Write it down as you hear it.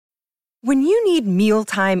When you need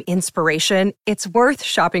mealtime inspiration, it's worth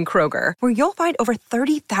shopping Kroger, where you'll find over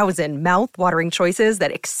 30,000 mouth-watering choices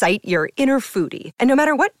that excite your inner foodie. And no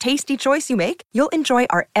matter what tasty choice you make, you'll enjoy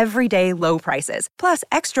our everyday low prices, plus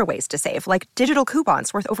extra ways to save, like digital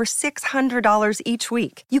coupons worth over $600 each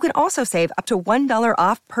week. You can also save up to $1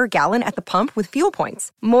 off per gallon at the pump with fuel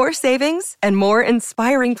points. More savings and more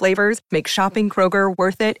inspiring flavors make shopping Kroger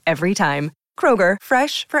worth it every time. Kroger,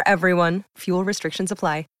 fresh for everyone. Fuel restrictions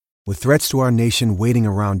apply. With threats to our nation waiting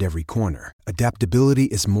around every corner, adaptability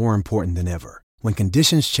is more important than ever. When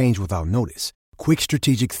conditions change without notice, quick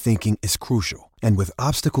strategic thinking is crucial. And with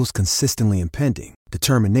obstacles consistently impending,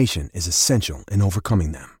 determination is essential in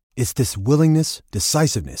overcoming them. It's this willingness,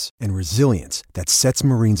 decisiveness, and resilience that sets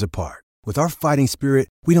Marines apart. With our fighting spirit,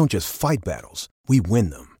 we don't just fight battles, we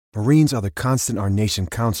win them. Marines are the constant our nation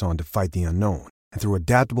counts on to fight the unknown. And through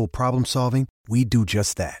adaptable problem solving, we do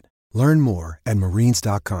just that. Learn more at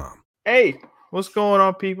marines.com. Hey, what's going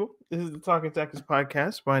on, people? This is the Talking Tactics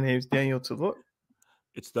podcast. My name is Daniel Tuluk.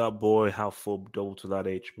 It's that boy, how full double to that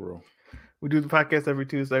H, bro. We do the podcast every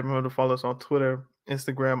Tuesday. Remember to follow us on Twitter,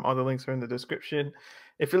 Instagram. All the links are in the description.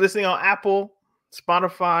 If you're listening on Apple,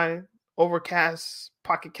 Spotify, Overcast,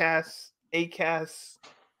 Pocket Cast, Acast,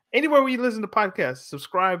 anywhere where you listen to podcasts,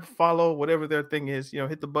 subscribe, follow, whatever their thing is.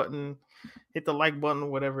 Hit the button, hit the like button,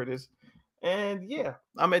 whatever it is. And yeah,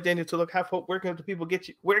 I'm at Daniel Tuluk. Half Hope. Where can the people get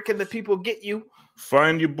you? Where can the people get you?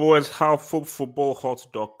 Find you boys,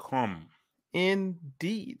 halfhopefootballhot.com.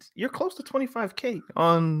 Indeed. You're close to 25K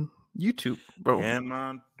on YouTube, bro. Yeah,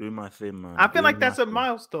 man. Doing my thing, man. I feel like that's a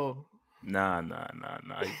milestone. Nah.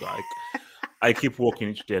 I keep working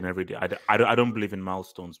each day and every day. I don't believe in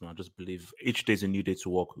milestones, man. I just believe each day is a new day to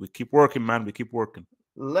work. We keep working, man. We keep working.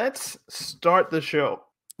 Let's start the show.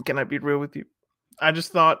 Can I be real with you? I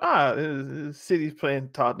just thought, City's playing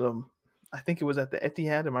Tottenham. I think it was at the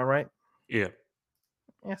Etihad. Am I right? Yeah.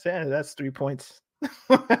 Yes, that's 3 points.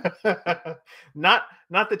 Not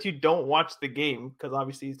that you don't watch the game, because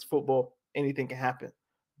obviously it's football. Anything can happen.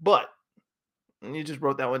 But you just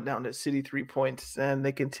wrote that one down to City 3 points, and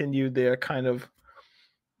they continued their kind of,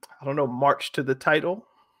 march to the title.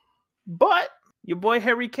 But your boy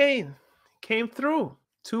Harry Kane came through.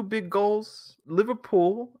 2 big goals.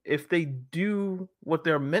 Liverpool, if they do what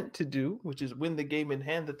they're meant to do, which is win the game in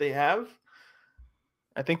hand that they have,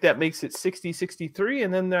 I think that makes it 60-63.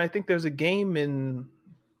 And then I think there's a game in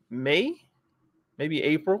May, maybe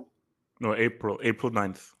April. No, April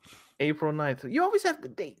 9th. April 9th. You always have the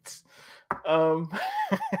dates. I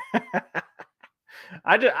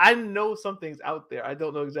know something's out there. I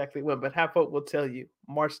don't know exactly when, but Half Hope will tell you.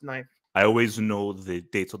 March 9th. I always know the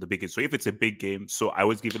dates of the big game. So if it's a big game, so I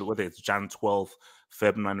always give it, whether it's Jan 12,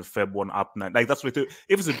 Feb 9, Feb 1, up 9. Like that's what I do.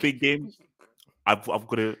 If it's a big game, I've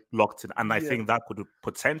got it locked in. And I think that could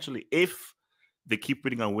potentially, if they keep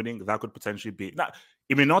winning and winning, that could potentially be. Now,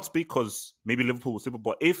 it may not be because maybe Liverpool will slip,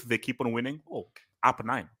 but if they keep on winning, up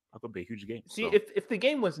 9. That could be a huge game. See, if the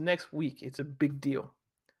game was next week, it's a big deal.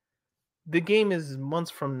 The game is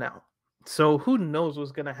months from now. So who knows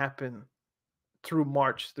what's going to happen through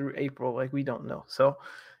March, through April, like we don't know. So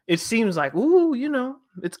it seems like,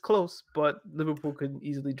 it's close, but Liverpool could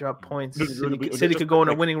easily drop points. City could go on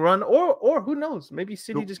a winning run, or who knows? Maybe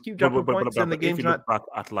City just keep dropping points and the game's not. Back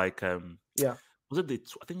at I think it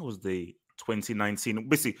was the 2019,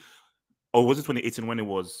 basically, or was it 2018 when it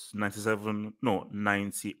was 97? No,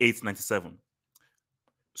 98, 97.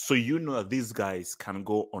 So that these guys can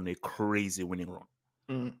go on a crazy winning run.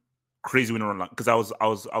 Crazy winning run. Because I was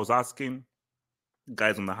asking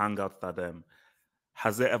guys on the hangout that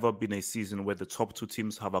has there ever been a season where the top 2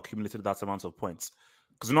 teams have accumulated that amount of points?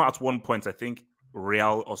 Because at one point I think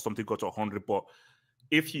Real or something got to 100, but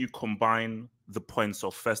if you combine the points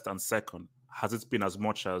of first and second, has it been as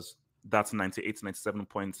much as that 98, 97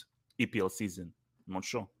 point EPL season? I'm not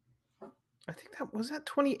sure. I think that was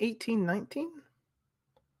 2018-19,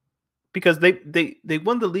 because they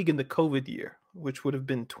won the league in the COVID year, which would have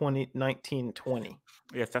been 2019-20.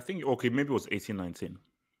 Yes, I think maybe it was 18-19.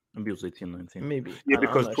 Maybe it was 18-19. Maybe. Yeah,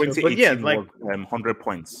 because 2018 was 100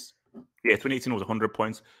 points. Yeah, 2018 was 100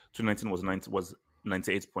 points. 2019 was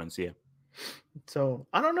 98 points, yeah. So,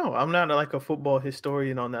 I don't know. I'm not like a football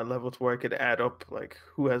historian on that level to where I could add up like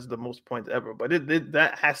who has the most points ever, but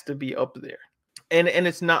that has to be up there. And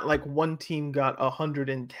it's not like one team got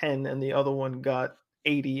 110 and the other one got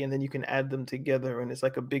 80, and then you can add them together and it's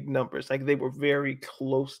like a big number. It's like they were very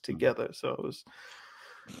close together. So it was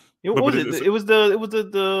It was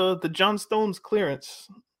the John Stones clearance,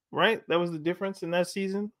 right? That was the difference in that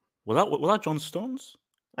season. Was that John Stones?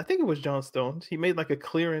 I think it was John Stones. He made like a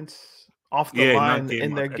clearance off the line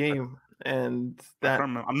in their game. and I that can't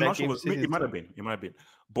remember. I'm that not sure. game City It might have been. It might have been.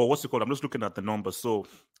 But what's it called? I'm just looking at the numbers. So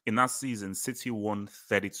in that season, City won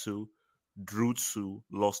 32, drew 2,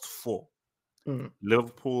 lost 4. Mm.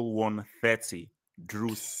 Liverpool won 30,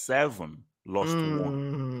 drew 7, lost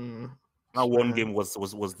 1. That one game was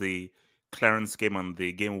the Clarence game and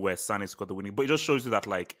the game where Sané scored the winning. But it just shows you that,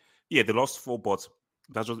 like, yeah, they lost 4, but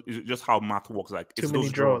that's just how math works. Like, Too it's many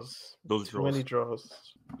those draws. Those Too many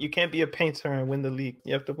draws. You can't be a painter and win the league.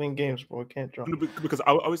 You have to win games, bro. You can't draw. Because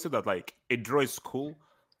I always say that, like, a draw is cool.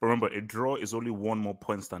 But remember, a draw is only 1 more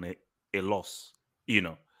points than a loss. You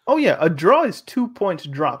know. Oh yeah, a draw is 2 points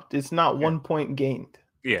dropped. It's not 1 point gained.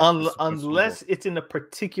 Yeah. Unless it's in a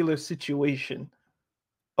particular situation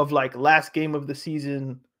of like last game of the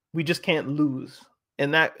season, we just can't lose.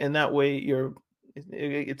 And that way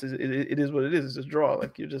it is what it is. It's a draw.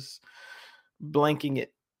 Like you're just blanking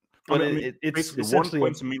it. But it's essentially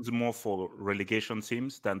 1 point means more for relegation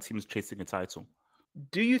teams than teams chasing a title.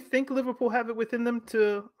 Do you think Liverpool have it within them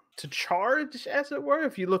to charge, as it were?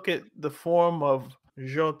 If you look at the form of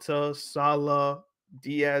Jota, Salah,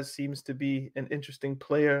 Diaz seems to be an interesting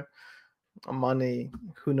player. Mane,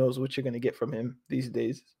 who knows what you're going to get from him these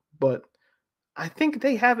days. But I think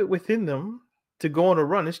they have it within them to go on a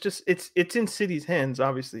run. It's just it's in City's hands,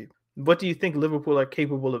 obviously. What do you think Liverpool are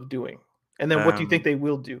capable of doing? And then what do you think they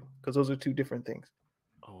will do? Because those are two different things.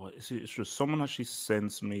 Oh, it's true. Someone actually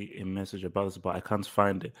sends me a message about this, but I can't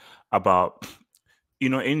find it. About,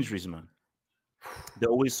 injuries, man. There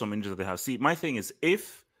are always some injuries that they have. See, my thing is,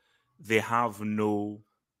 if they have no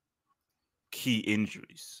key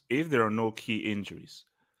injuries,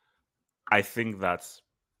 I think that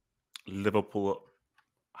Liverpool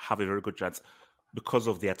have a very good chance because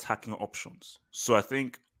of the attacking options. So I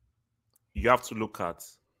think you have to look at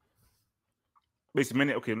basically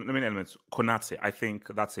many elements. Konate, I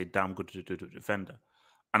think that's a damn good defender,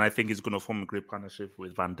 and I think he's going to form a great partnership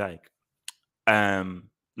with Van Dijk.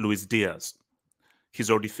 Luis Diaz, he's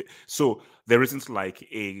already so there isn't like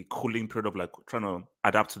a cooling period of like trying to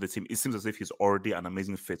adapt to the team. It seems as if he's already an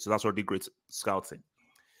amazing fit, so that's already great scouting.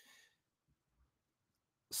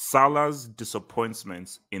 Salah's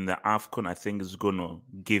disappointment in the AFCON, I think, is going to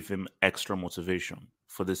give him extra motivation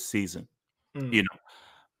for this season.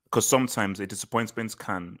 Because sometimes a disappointment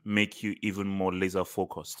can make you even more laser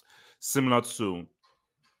focused. Similar to,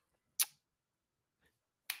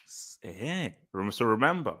 so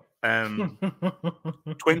remember,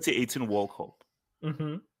 2018 World Cup.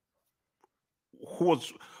 Mm-hmm.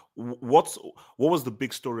 What was the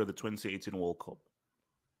big story of the 2018 World Cup?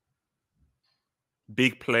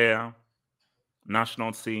 Big player,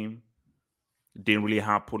 national team, didn't really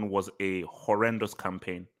happen. Was a horrendous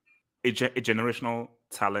campaign. A generational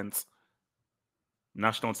talent,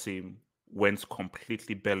 national team went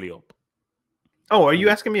completely belly up. Oh, are you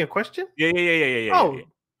asking me a question? Yeah. Oh, yeah.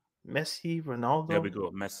 Messi, Ronaldo. There we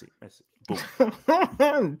go. Messi.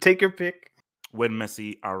 Boom. Take your pick. When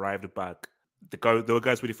Messi arrived back, there were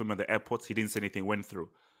guys waiting for him at the airport. He didn't say anything, went through.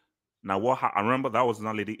 Now, I remember that was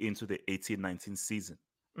now leading into the 18-19 season.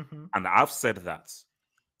 Mm-hmm. And I've said that.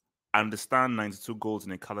 I understand 92 goals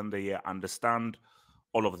in a calendar year. I understand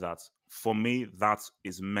all of that. For me, that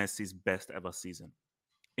is Messi's best ever season.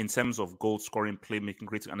 In terms of goal scoring, playmaking,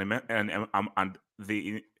 creating,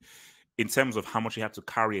 in terms of how much he had to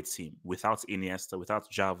carry a team without Iniesta,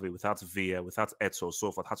 without Xavi, without Villa, without Eto'o,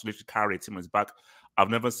 so forth, had to literally carry a team on his back. I've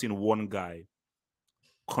never seen one guy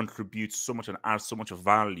contribute so much and add so much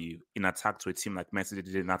value in attack to a team like Messi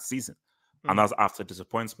did in that season. And that's after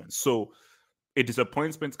disappointment. So a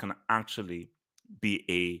disappointment can actually be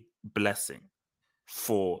a blessing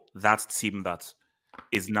for that team that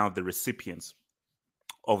is now the recipients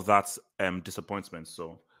of that disappointment.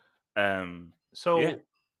 So yeah.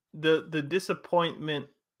 The disappointment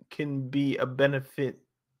can be a benefit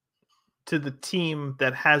to the team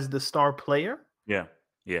that has the star player. Yeah.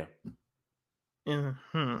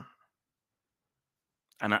 Mm-hmm.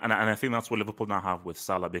 And I think that's what Liverpool now have with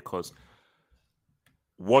Salah, because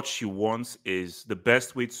what you want is the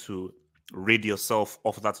best way to rid yourself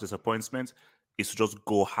of that disappointment is to just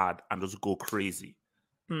go hard and just go crazy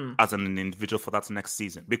as an individual for that next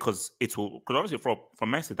season, because it will. Because obviously for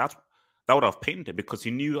Messi, that would have pained him, because he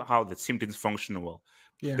knew how the team didn't function well.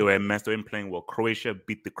 Yeah. They were a mess. They weren't playing well. Croatia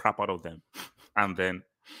beat the crap out of them, and then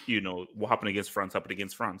what happened against France happened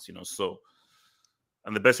against France. So.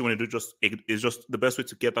 And the best thing when you do is just the best way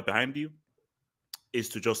to get that behind you is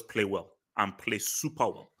to just play well and play super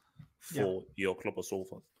well for your club or so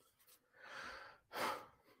forth.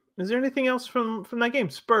 Is there anything else from that game?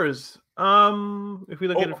 Spurs. If we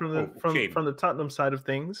look at it from the Tottenham side of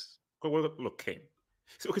things. Look, Kane.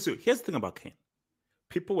 So here's the thing about Kane.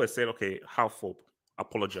 people were saying, okay, Halfop,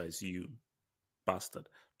 apologize, you bastard.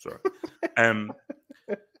 Sorry.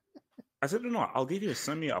 I said, no, I'll give you a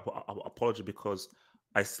semi-apology because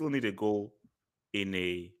I still need a goal in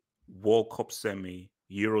a World Cup semi,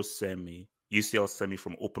 Euro semi, UCL semi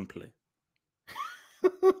from open play.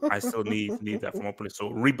 I still need that from open play. So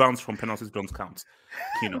rebounds from penalties don't count.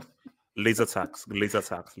 Laser tax.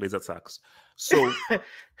 So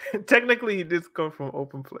technically, it did come from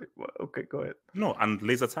open play. Well, okay, go ahead. No, and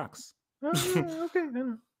laser tax. Okay.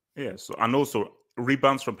 Yeah. So and also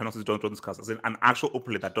rebounds from penalties don't count. As in an actual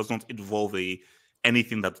open play that does not involve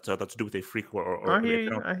anything that to do with a free kick or I hear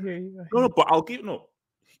you. No, but I'll give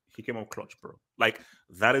he came up clutch, bro. Like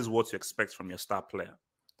that is what you expect from your star player.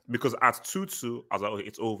 Because at 2-2, I was like, okay,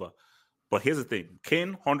 it's over. But here's the thing: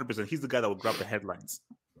 Kane, 100%, he's the guy that would grab the headlines.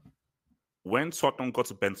 When Tottenham got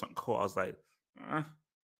to Bentancur, I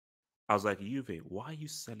was like, Juve, why are you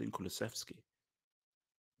selling Kulusevski?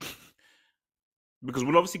 Because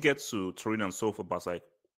we'll obviously get to Torino and so forth, but I was like,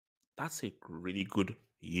 that's a really good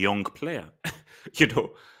young player,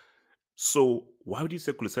 So why would you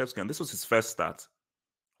say Kulusevski? And this was his first start.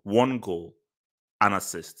 1 goal, an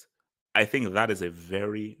assist. I think that is a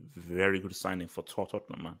very, very good signing for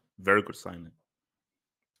Tottenham, man. Very good signing.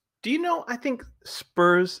 Do you know, I think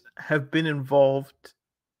Spurs have been involved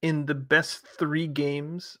in the best 3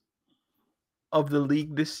 games of the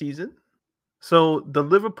league this season. So the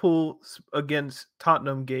Liverpool against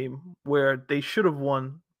Tottenham game, where they should have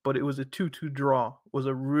won, but it was a 2-2 draw, was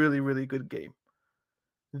a really, really good game.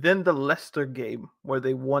 Then the Leicester game, where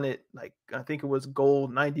they won it, like I think it was goal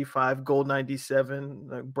 95, goal 97,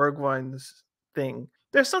 like Bergwijn's thing.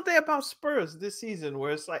 There's something about Spurs this season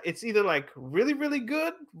where it's either like really, really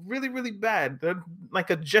good, really, really bad. They're like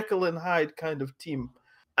a Jekyll and Hyde kind of team.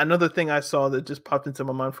 Another thing I saw that just popped into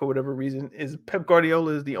my mind for whatever reason is Pep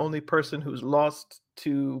Guardiola is the only person who's lost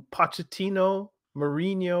to Pochettino,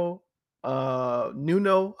 Mourinho,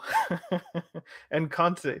 Nuno, and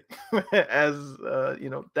Conte as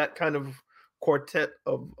that kind of quartet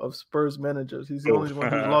of Spurs managers. He's the only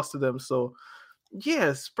one who's lost to them. So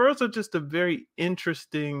yeah, Spurs are just a very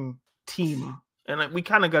interesting team. And we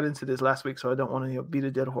kind of got into this last week, so I don't want to beat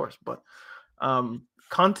a dead horse. But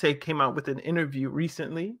Conte came out with an interview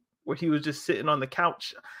recently where he was just sitting on the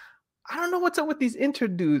couch. I don't know what's up with these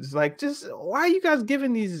interdudes. Like, just why are you guys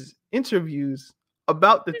giving these interviews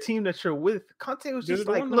about the team that you're with? Conte was just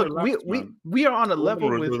like, look, we are on a level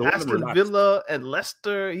with Aston Villa and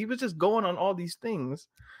Leicester. He was just going on all these things.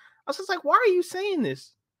 I was just like, why are you saying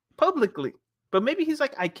this publicly? But maybe he's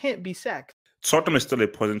like, I can't be sacked. Tottenham is still a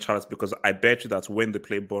poison chalice because I bet you that when they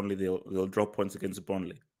play Burnley, they'll drop points against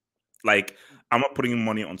Burnley. Like, I'm not putting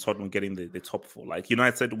money on Tottenham getting the top 4. Like,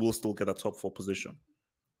 United will still get a top 4 position.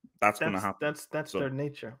 That's going to happen. That's their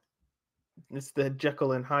nature. It's the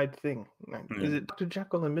Jekyll and Hyde thing. Like, is it Dr.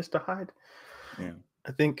 Jekyll and Mr. Hyde? Yeah.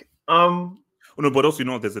 I think. No, but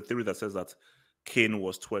also, there's a theory that says that Kane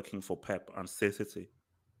was twerking for Pep and City,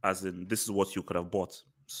 as in, this is what you could have bought.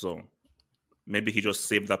 So maybe he just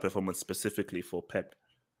saved that performance specifically for Pep.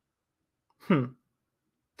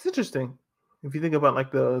 It's interesting. If you think about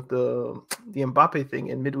like the Mbappe thing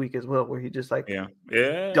in midweek as well, where he just like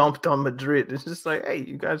dumped on Madrid. It's just like, hey,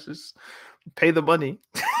 you guys just pay the money,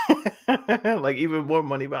 like even more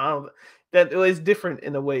money. But that is different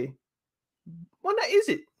in a way. Well, that is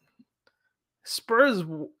it. Spurs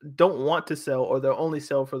don't want to sell, or they'll only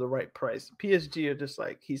sell for the right price. PSG are just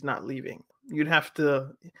like, he's not leaving. You'd have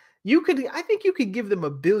to. I think you could give them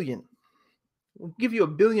 $1 billion. We'll give you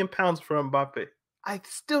 £1 billion for Mbappe. I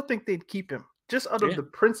still think they'd keep him. Just out of the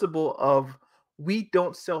principle of we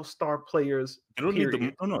don't sell star players. They don't need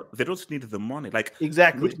they don't need the money. Like,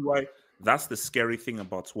 exactly. Which is why that's the scary thing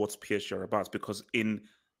about what PSG are about. Because in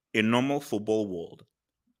a normal football world,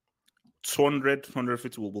 200,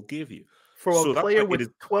 250 will give you. For a player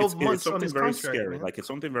with 12 months on his very contract. Scary. Like, it's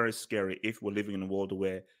something very scary if we're living in a world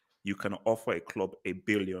where you can offer a club $1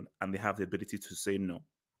 billion and they have the ability to say no.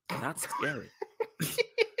 That's scary.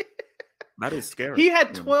 That is scary. He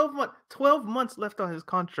had 12 months left on his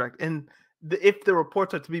contract, and if the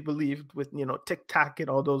reports are to be believed, with TikTok and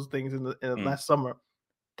all those things in the last summer,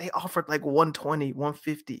 they offered like 120,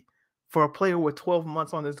 150 for a player with 12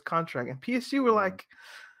 months on his contract, and PSG were like,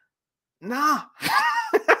 nah.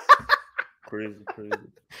 Crazy.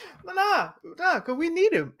 Nah, because we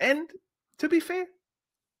need him. And to be fair,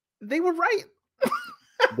 they were right.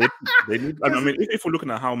 They need. I mean, if we're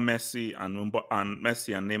looking at how Messi and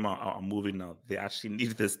Neymar are moving now, they actually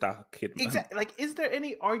need this star kid. Man. Exactly. Like, is there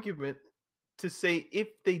any argument to say if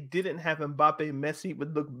they didn't have Mbappe, Messi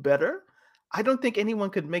would look better? I don't think anyone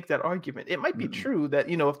could make that argument. It might be true that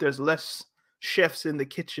if there's less chefs in the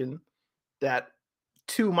kitchen that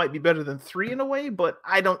 2 might be better than 3 in a way, but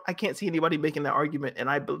I can't see anybody making that argument, and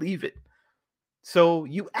I believe it. So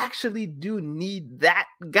you actually do need that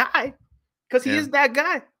guy because he is that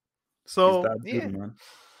guy. So that good, man.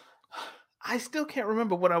 I still can't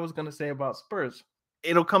remember what I was going to say about Spurs.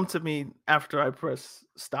 It'll come to me after I press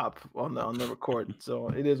stop on the record. So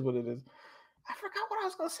it is what it is. I forgot what I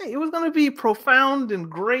was going to say. It was going to be profound and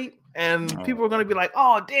great, and people were going to be like,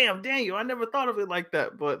 "Oh, damn, Daniel, I never thought of it like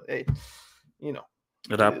that." But hey, you know,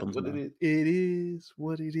 it happens. It is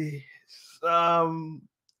what it is.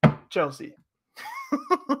 Chelsea.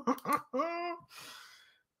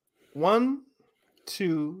 1,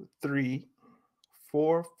 2, 3,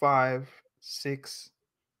 4, 5, 6,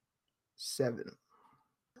 7.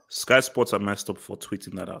 Sky Sports are messed up for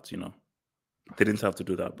tweeting that out. They didn't have to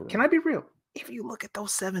do that, bro. Can I be real? If you look at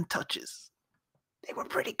those 7 touches, they were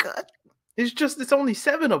pretty good. It's only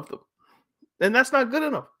 7 of them, and that's not good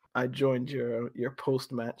enough. I joined your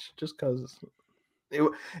post match just because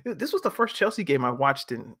this was the first Chelsea game I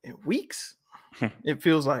watched in weeks. It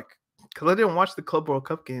feels like, because I didn't watch the Club World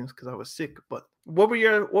Cup games because I was sick. But what were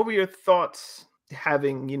your thoughts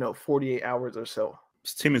having 48 hours or so?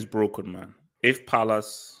 This team is broken, man. If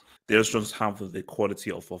Palace, they just have the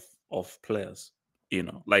quality of players,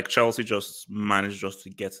 like Chelsea just managed just to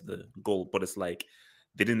get the goal, but it's like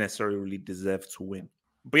they didn't necessarily really deserve to win.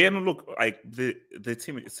 But look, like the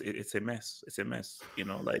team, it's a mess. It's a mess,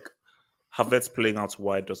 like Havertz playing out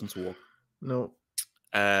wide doesn't work. No.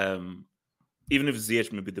 Even if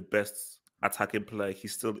Ziyech may be the best attacking player, he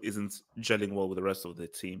still isn't gelling well with the rest of the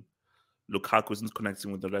team. Lukaku isn't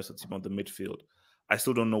connecting with the rest of the team on the midfield. I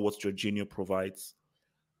still don't know what Jorginho provides.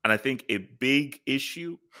 And I think a big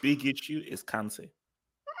issue is Kante.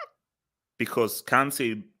 Because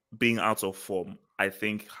Kante being out of form, I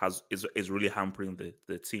think is really hampering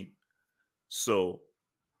the team. So,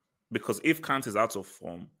 because if Kante is out of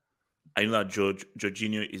form, I know that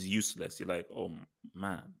Jorginho is useless. You're like, oh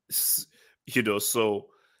man. So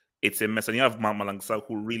it's a mess. And you have Malang Sarr,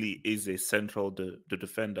 who really is a central the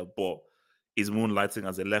defender, but is moonlighting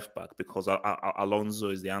as a left back because Alonso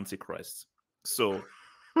is the Antichrist. So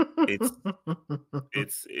it's a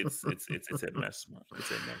mess, man.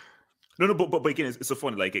 It's a mess. No, but again, it's so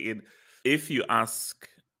funny. Like, again, if you ask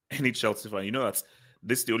any Chelsea fan, that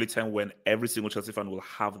this is the only time when every single Chelsea fan will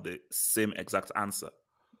have the same exact answer.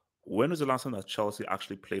 When was the last time that Chelsea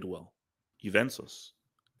actually played well? Juventus.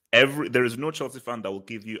 There is no Chelsea fan that will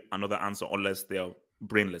give you another answer unless they are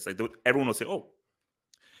brainless. Like, everyone will say, "Oh,"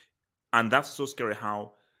 and that's so scary.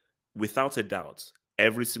 How, without a doubt,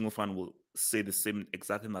 every single fan will say the same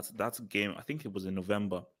exact thing. That game, I think it was in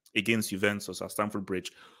November against Juventus at Stamford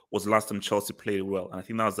Bridge, was the last time Chelsea played well, and I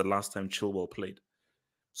think that was the last time Chilwell played.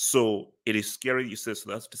 So it is scary. You said, so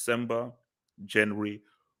that's December, January.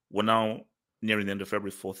 We're now nearing the end of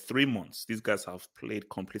February. For 3 months, these guys have played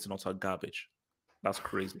complete and utter garbage. That's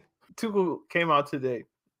crazy. Tuchel came out today,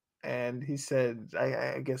 and he said,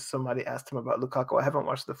 I guess somebody asked him about Lukaku. I haven't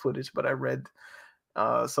watched the footage, but I read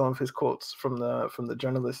some of his quotes from the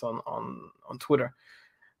journalists on Twitter.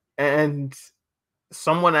 And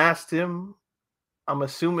someone asked him, I'm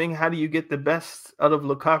assuming, how do you get the best out of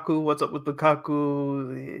Lukaku? What's up with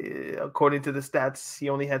Lukaku? According to the stats, he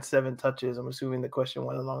only had 7 touches. I'm assuming the question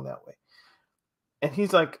went along that way. And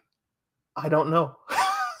he's like, I don't know.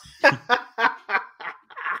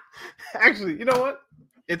 Actually, you know what?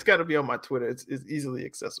 It's got to be on my Twitter. It's easily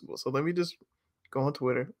accessible. So let me just go on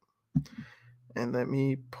Twitter and let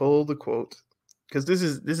me pull the quote, because this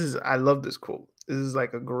is I love this quote. This is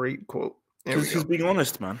like a great quote. He's being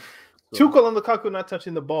honest, man. So. Tuchel and Lukaku not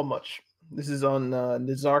touching the ball much. This is on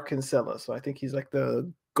Nizar Kinsella. So I think he's like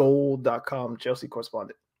the goal.com Chelsea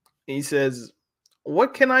correspondent. He says,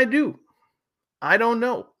 "What can I do? I don't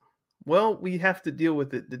know. Well, we have to deal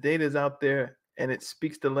with it. The data is out there, and it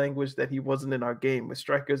speaks the language that he wasn't in our game. With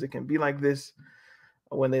strikers, it can be like this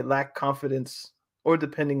when they lack confidence or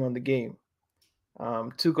depending on the game."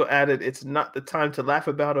 Tuchel added, "It's not the time to laugh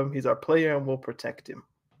about him. He's our player, and we'll protect him."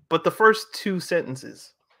 But the first 2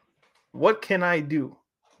 sentences, what can I do?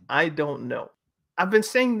 I don't know. I've been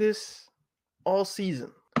saying this all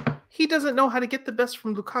season. He doesn't know how to get the best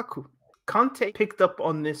from Lukaku. Conte picked up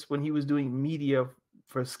on this when he was doing media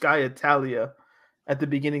for Sky Italia at the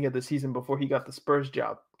beginning of the season before he got the Spurs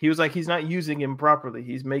job. He was like, he's not using him properly.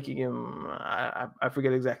 He's making him, I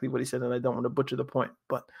forget exactly what he said, and I don't want to butcher the point,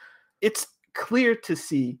 but it's clear to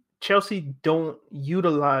see Chelsea don't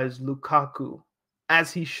utilize Lukaku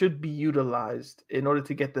as he should be utilized in order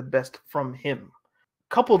to get the best from him.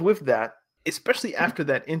 Coupled with that, especially after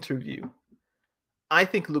that interview, I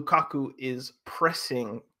think Lukaku is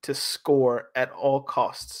pressing to score at all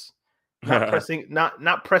costs. Not pressing,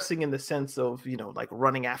 not pressing in the sense of, like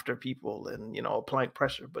running after people and, applying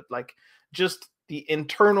pressure, but like just the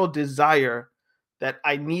internal desire that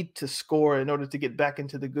I need to score in order to get back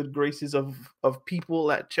into the good graces of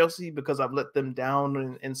people at Chelsea because I've let them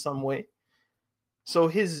down in some way. So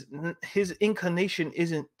his inclination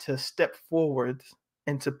isn't to step forward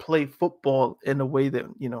and to play football in a way that,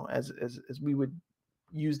 as we would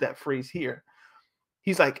use that phrase here.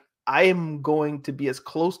 He's like, I am going to be as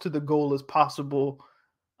close to the goal as possible.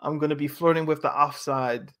 I'm going to be flirting with the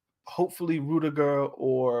offside. Hopefully Rudiger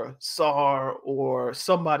or Sarr or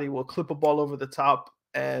somebody will clip a ball over the top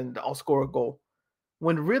and I'll score a goal.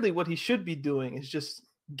 When really what he should be doing is just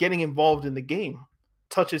getting involved in the game.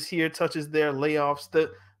 Touches here, touches there, layoffs.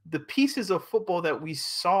 The pieces of football that we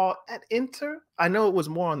saw at Inter, I know it was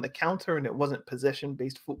more on the counter and it wasn't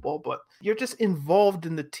possession-based football, but you're just involved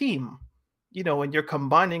in the team, and you're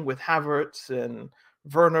combining with Havertz and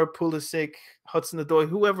Werner, Pulisic, Hudson-Odoi,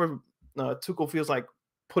 whoever Tuchel feels like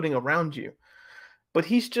putting around you. But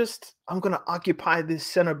he's just, I'm going to occupy this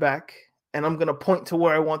center back and I'm going to point to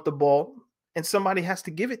where I want the ball and somebody has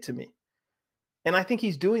to give it to me. And I think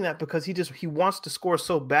he's doing that because he wants to score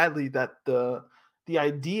so badly that the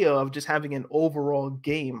idea of just having an overall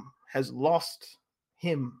game has lost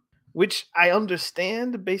him, which I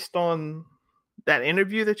understand based on that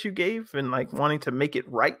interview that you gave and like wanting to make it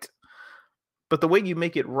right. But the way you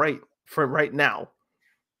make it right for right now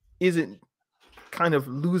isn't kind of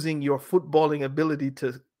losing your footballing ability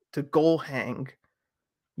to goal hang.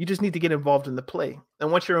 You just need to get involved in the play.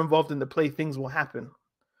 And once you're involved in the play, things will happen.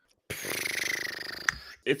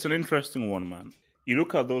 It's an interesting one, man. You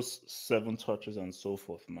look at those 7 touches and so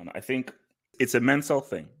forth, man. I think it's a mental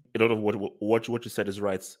thing. A lot of what you said is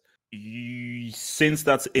right. Since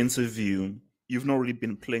that interview, you've not really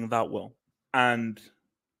been playing that well. And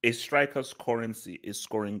a striker's currency is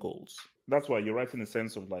scoring goals. That's why you're right in the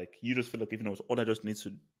sense of like, you just feel like, all I just need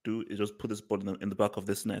to do is just put this ball in the back of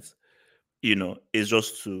this net. Is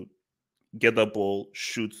just to get that ball,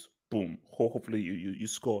 shoot, boom. Hopefully you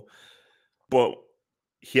score. But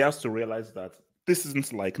he has to realize that this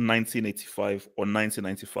isn't like 1985 or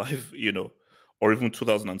 1995, or even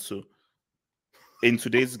 2002. In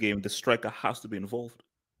today's game, the striker has to be involved.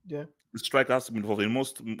 Yeah. The striker has to be involved. In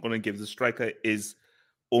most modern games, the striker is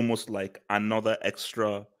almost like another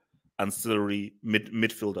extra ancillary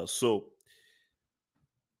midfielder. So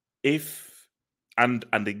and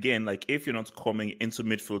again, like if you're not coming into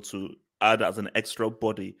midfield to add as an extra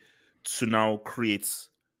body to now create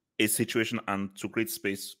a situation and to create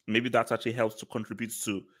space, maybe that actually helps to contribute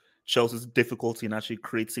to Chelsea's difficulty in actually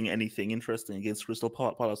creating anything interesting against Crystal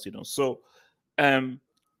Palace, So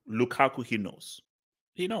Lukaku, he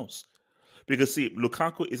knows. Because see,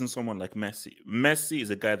 Lukaku isn't someone like Messi. Messi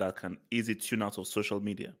is a guy that can easily tune out of social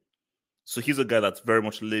media. So he's a guy that very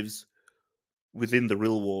much lives within the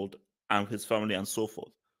real world and his family and so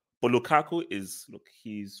forth. But Lukaku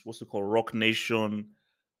he's what's it called, Rock Nation,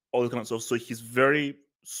 all this kind of stuff. So he's very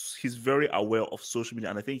aware of social media,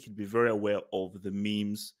 and I think he'd be very aware of the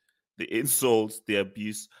memes, the insults, the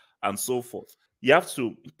abuse, and so forth. You have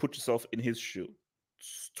to put yourself in his shoe.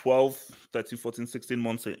 12, 13, 14, 16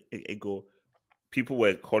 months ago, people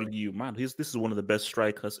were calling you, man, this is one of the best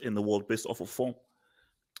strikers in the world based off of form.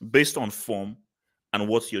 Based on form and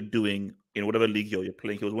what you're doing in whatever league you're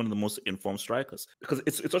playing, he was one of the most informed strikers. Because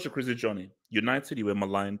it's such a crazy journey. United, you were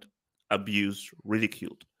maligned, abused,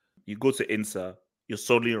 ridiculed. You go to Inter, you're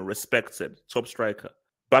suddenly respected, top striker.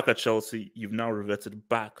 Back at Chelsea, you've now reverted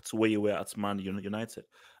back to where you were at Man United.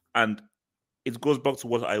 And it goes back to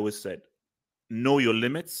what I always said. Know your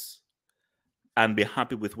limits and be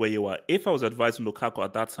happy with where you are. If I was advising Lukaku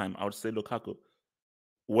at that time, I would say, Lukaku,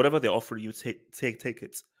 whatever they offer you, take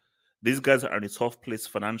it. These guys are in a tough place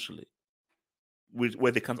financially,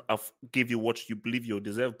 where they can't give you what you believe you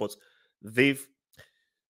deserve, but they've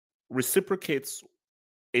reciprocates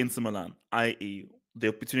Inter Milan, i.e., the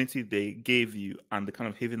opportunity they gave you and the kind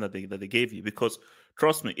of haven that they gave you. Because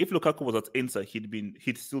trust me, if Lukaku was at Inter,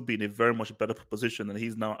 he'd still be in a very much better position than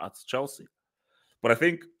he's now at Chelsea. But I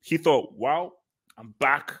think he thought, wow, I'm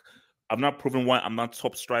back. I'm not proving why I'm not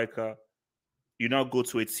top striker. You now go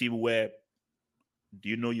to a team where, do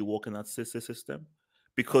you know you work in that system?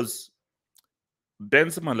 Because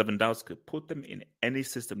Benzema and Lewandowski, put them in any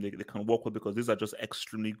system they can work with, because these are just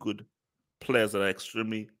extremely good players that are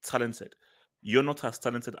extremely talented. You're not as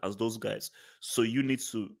talented as those guys. So you need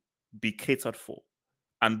to be catered for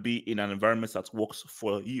and be in an environment that works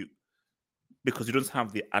for you, because you don't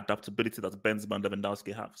have the adaptability that Benzema and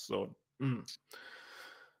Lewandowski have. So,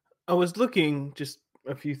 I was looking just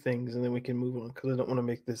a few things, and then we can move on because I don't want to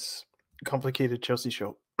make this complicated Chelsea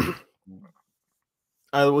show.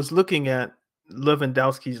 I was looking at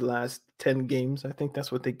Lewandowski's last 10 games. I think that's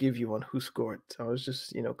what they give you on who scored. So I was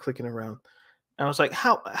just, clicking around. And I was like,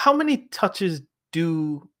 how many touches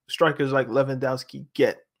do strikers like Lewandowski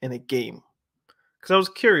get in a game? Because I was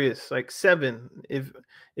curious, like 7.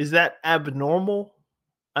 Is that abnormal?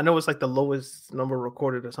 I know it's like the lowest number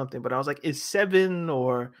recorded or something, but I was like, is 7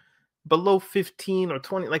 or below 15 or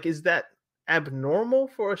 20? Like, is that abnormal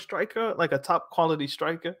for a striker, like a top quality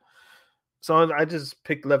striker? So I just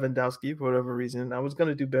picked Lewandowski for whatever reason. I was going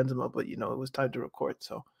to do Benzema, but, it was time to record.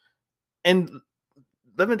 So, and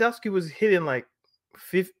Lewandowski was hitting like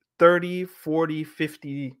 30, 40,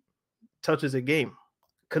 50 touches a game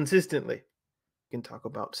consistently. You can talk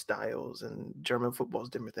about styles, and German football is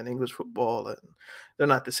different than English football, and they're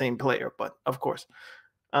not the same player, but of course.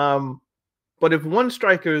 But if one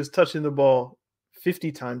striker is touching the ball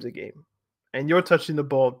 50 times a game and you're touching the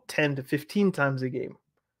ball 10 to 15 times a game,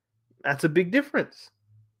 that's a big difference.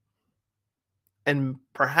 And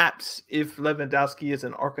perhaps if Lewandowski is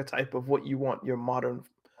an archetype of what you want your modern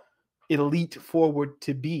elite forward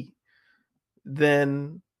to be,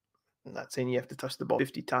 then I'm not saying you have to touch the ball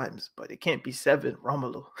 50 times, but it can't be 7,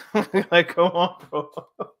 Romelu. Like, come on, bro.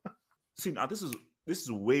 See, now this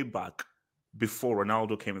is way back before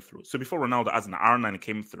Ronaldo came through. So before Ronaldo, as an R9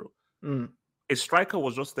 came through, a striker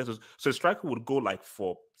was just there. So a striker would go like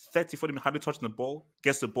for 30, 40 minutes, hardly touching the ball,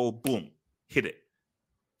 gets the ball, boom, hit it.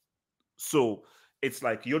 So it's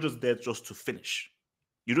like you're just there just to finish.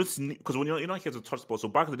 You don't need, because when you're not here to touch the ball. So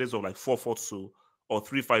back in the days of like 4-4-2 or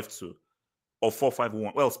 3-5-2 or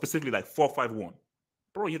 4-5-1, well, specifically like 4-5-1,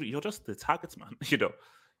 bro, you're just the target man. You don't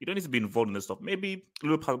need to be involved in this stuff. Maybe a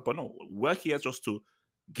little part, but no, we're here just to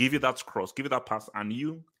give you that cross, give you that pass, and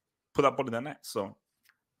you put that ball in the net. So,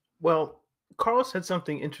 well, Carl said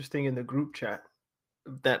something interesting in the group chat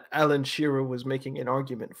that Alan Shearer was making an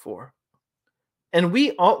argument for. And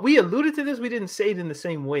we alluded to this. We didn't say it in the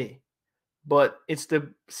same way, but it's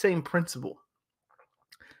the same principle.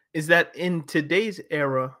 Is that in today's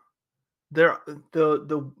era, the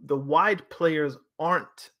wide players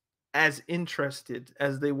aren't as interested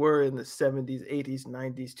as they were in the 70s, 80s,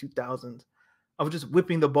 90s, 2000s of just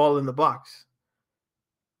whipping the ball in the box.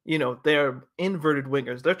 They're inverted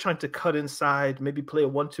wingers. They're trying to cut inside, maybe play a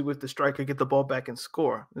 1-2 with the striker, get the ball back and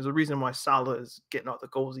score. There's a reason why Salah is getting all the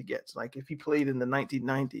goals he gets. Like if he played in the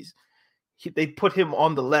 1990s, they'd put him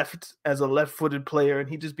on the left as a left-footed player, and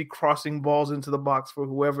he'd just be crossing balls into the box for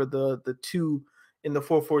whoever the 2 in the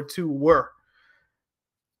 4-4-2 were.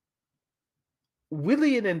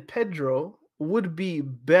 Willian and Pedro would be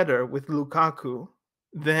better with Lukaku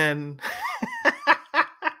than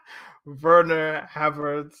Werner,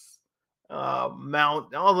 Havertz,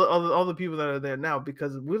 Mount, all the people that are there now,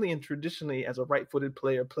 because Willian traditionally, as a right-footed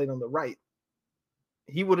player, played on the right.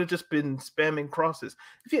 He would have just been spamming crosses.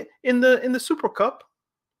 In the Super Cup,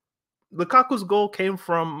 Lukaku's goal came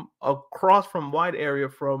from a cross from wide area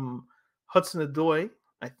from Hudson-Odoi,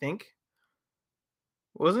 I think.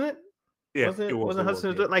 Wasn't it? Yeah, wasn't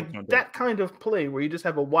Hudson-Odoi? Like that kind of play where you just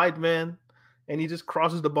have a wide man and he just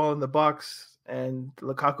crosses the ball in the box, and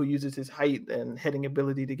Lukaku uses his height and heading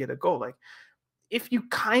ability to get a goal. Like, if you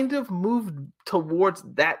kind of moved towards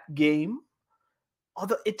that game,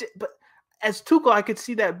 but as Tuchel, I could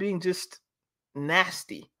see that being just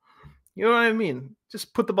nasty. You know what I mean?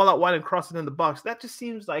 Just put the ball out wide and cross it in the box. That just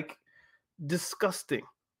seems like disgusting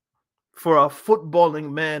for a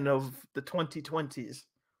footballing man of the 2020s.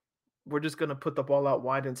 We're just going to put the ball out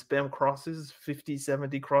wide and spam crosses, 50,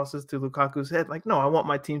 70 crosses to Lukaku's head. Like, no, I want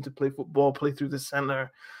my team to play football, play through the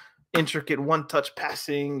center, intricate one-touch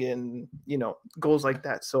passing, and, goals like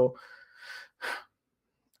that. So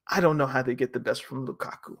I don't know how they get the best from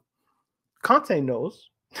Lukaku. Conte knows.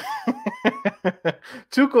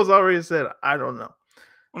 Tuchel's already said, I don't know.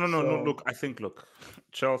 No. Look,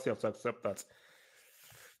 Chelsea have to accept that.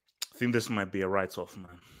 I think this might be a write-off,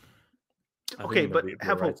 man. Okay, but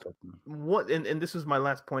have hope. What? And this is my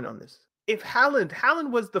last point on this. If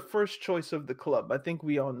Haaland was the first choice of the club, I think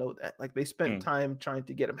we all know that. Like, they spent time trying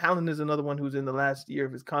to get him. Haaland is another one who's in the last year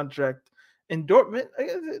of his contract. And Dortmund,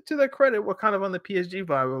 to their credit, we're kind of on the PSG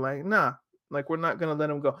vibe. We're like, nah, like, we're not going to let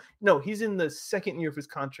him go. No, he's in the second year of his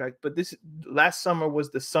contract. But this last summer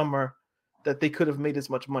was the summer that they could have made as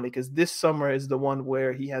much money, because this summer is the one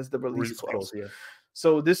where he has the release clause. Yeah.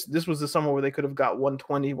 So this was the summer where they could have got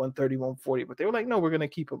 120, 130, 140, but they were like, no, we're going to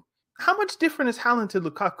keep him. How much different is Haaland to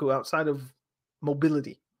Lukaku outside of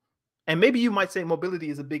mobility? And maybe you might say mobility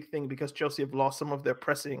is a big thing because Chelsea have lost some of their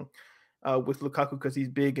pressing with Lukaku because he's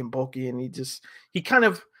big and bulky, and he kind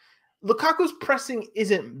of, Lukaku's pressing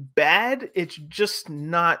isn't bad. It's just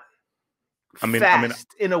not fast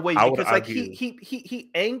in a way, because like he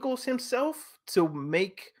angles himself to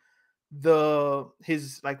make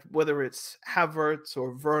his like, whether it's Havertz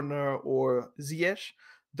or Werner or Ziyech,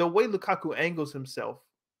 the way Lukaku angles himself,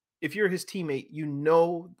 if you're his teammate, you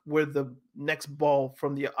know where the next ball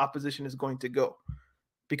from the opposition is going to go,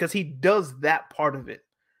 because he does that part of it.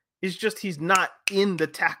 It's just he's not in the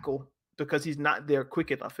tackle because he's not there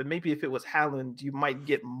quick enough. And maybe if it was Haaland, you might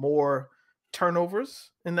get more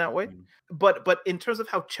turnovers in that way. But in terms of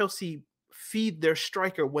how Chelsea feed their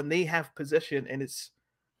striker when they have possession, and it's,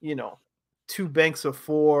 you know, 2 banks of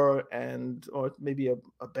 4 or maybe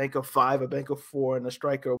a bank of 5, a bank of 4, and a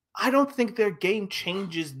striker, I don't think their game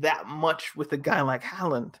changes that much with a guy like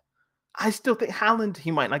Haaland. I still think Haaland,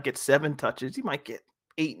 he might not get 7 touches. He might get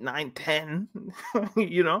 8, 9, 10,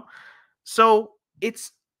 you know? So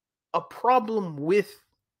it's a problem with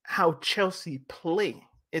how Chelsea play.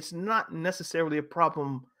 It's not necessarily a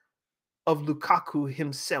problem of Lukaku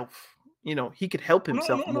himself. You know, he could help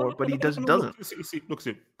himself more, but he doesn't. Look,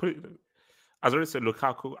 put it, as I already said,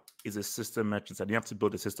 Lukaku is a system merchant, and you have to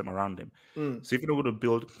build a system around him. So if you're not going to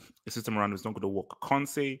build a system around him, it's not going to work.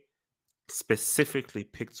 Conte specifically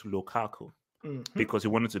picked Lukaku because he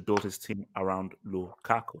wanted to build his team around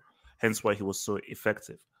Lukaku, hence why he was so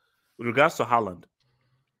effective. With regards to Haaland,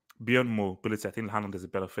 beyond mobility, I think Haaland is a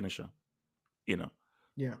better finisher. You know,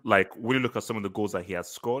 like when you look at some of the goals that he has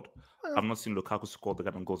scored, I've not seen Lukaku score the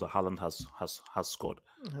kind of goals that Haaland has scored.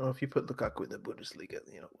 Well, if you put Lukaku in the Bundesliga,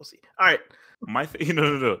 you know, we'll see. All right,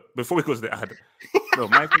 no. Before we go to the ad,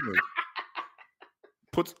 my thing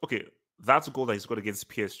is, that's a goal that he scored against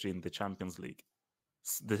PSG in the Champions League.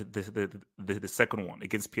 The second one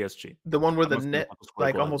against PSG, the one where the net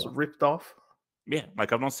like almost ripped off. Yeah,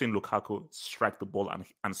 like I've not seen Lukaku strike the ball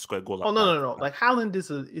and score a goal. No. Like Haaland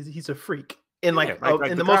he's a freak in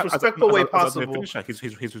in the most respectful way possible.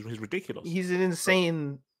 He's ridiculous. He's an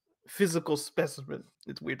insane physical specimen.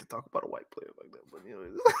 It's weird to talk about a white player like that,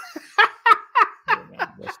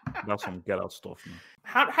 but that's some get out stuff, man.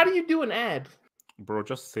 How do you do an ad? Bro,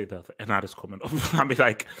 just say that an ad is coming up. I mean,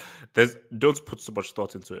 like, don't put so much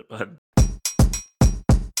thought into it. But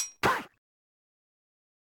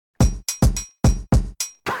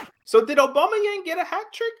so did Aubameyang get a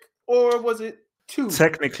hat trick, or was it 2?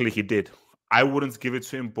 Technically, he did. I wouldn't give it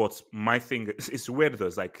to him, but my thing is, it's weird though.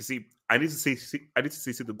 It's like, see, I need to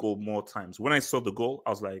see the goal more times. When I saw the goal,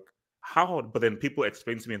 I was like, how? But then people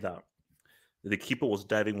explained to me that the keeper was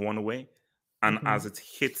diving one way, and as it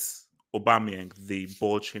hits Aubameyang, the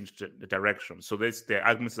ball changed the direction. So there's the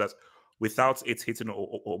argument that without it hitting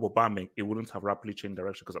Aubameyang, it wouldn't have rapidly changed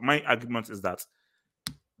direction. Because my argument is that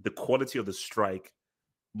the quality of the strike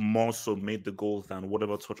more so made the goal than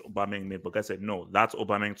whatever touch Aubameyang made. But guys said no, that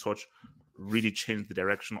Aubameyang touch really changed the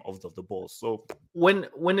direction of the ball. So when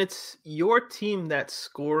it's your team that's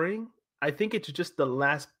scoring, I think it's just the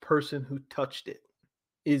last person who touched it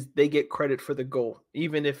is they get credit for the goal,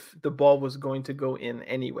 even if the ball was going to go in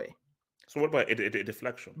anyway. So what about a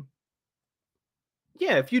deflection?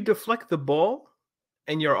 Yeah, if you deflect the ball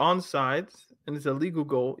and you're onside and it's a legal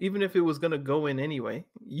goal, even if it was going to go in anyway,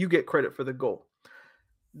 you get credit for the goal.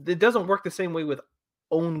 It doesn't work the same way with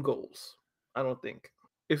own goals, I don't think.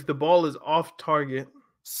 If the ball is off target.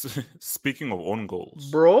 Speaking of own goals,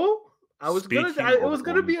 bro, it was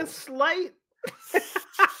gonna be a slight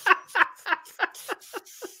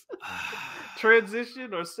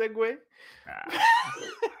transition or segue.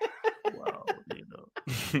 Wow,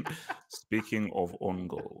 Speaking of own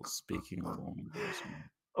goals, man.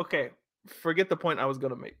 Okay, forget the point I was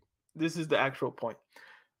gonna make. This is the actual point.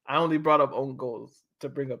 I only brought up own goals to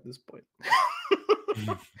bring up this point.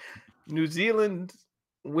 New Zealand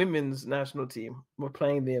women's national team were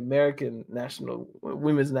playing the American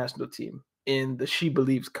women's national team in the She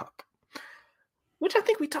Believes Cup, which I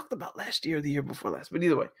think we talked about last year or the year before last. But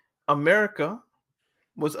either way, America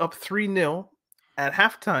was up 3-0 at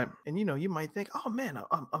halftime. And, you might think, oh, man,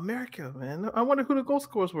 America, man. I wonder who the goal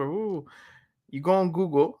scorers were. Ooh. You go on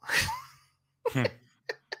Google.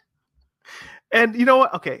 And you know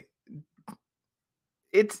what? Okay.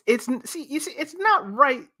 It's not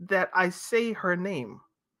right that I say her name,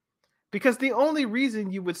 because the only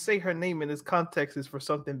reason you would say her name in this context is for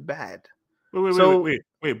something bad. Wait,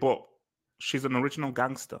 but she's an original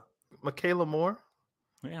gangster. Michaela Moore?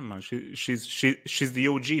 Yeah, man. She's the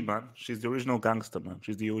OG, man. She's the original gangster, man.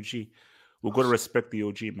 She's the OG. We've got to respect the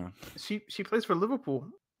OG, man. She plays for Liverpool.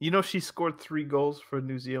 She scored 3 goals for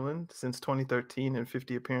New Zealand since 2013 in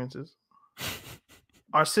 50 appearances.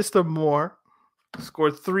 Our sister Moore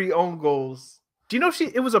scored 3 own goals. Do you know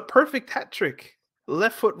it was a perfect hat trick?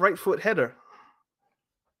 left foot, right foot header.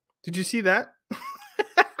 Did you see that?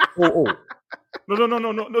 No.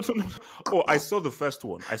 Oh, I saw the first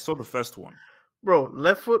one. Bro,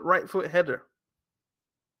 left foot, right foot header.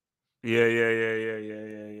 Yeah.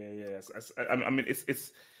 I mean,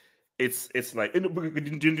 it's like,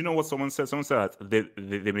 do you know what someone said? Someone said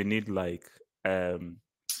they may need like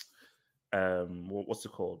what's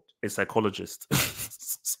it called? A psychologist.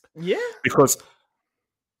 Yeah, because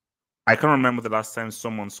I can't remember the last time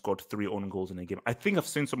someone scored 3 own goals in a game. I think I've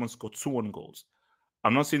seen someone score 2 own goals.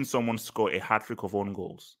 I'm not seeing someone score a hat-trick of own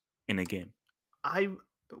goals in a game.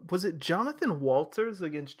 Was it Jonathan Walters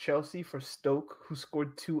against Chelsea for Stoke who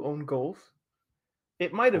scored 2 own goals?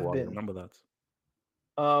 It might have been. I remember that.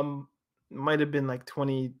 Might have been like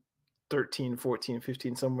 2013, 14,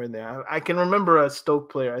 15, somewhere in there. I can remember a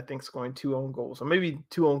Stoke player, I think, scoring 2 own goals. Or maybe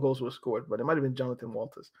 2 own goals were scored, but it might have been Jonathan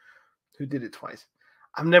Walters who did it twice.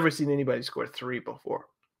 I've never seen anybody score 3 before.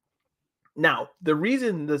 Now, the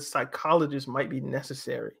reason the psychologist might be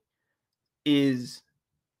necessary is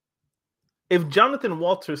if Jonathan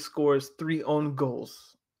Walters scores 3 own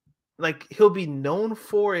goals, like he'll be known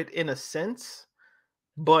for it in a sense,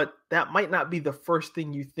 but that might not be the first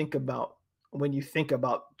thing you think about when you think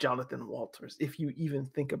about Jonathan Walters, if you even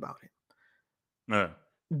think about it. No.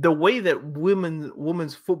 The way that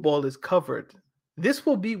women's football is covered, this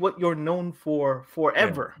will be what you're known for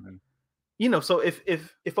forever. Yeah. You know, so if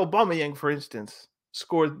Aubameyang, for instance,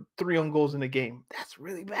 scored 3 own goals in a game, that's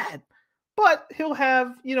really bad. But he'll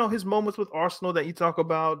have, you know, his moments with Arsenal that you talk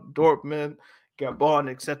about, Dortmund, Gabon,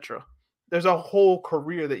 etc. There's a whole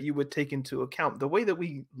career that you would take into account. The way that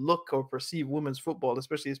we look or perceive women's football,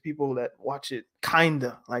 especially as people that watch it,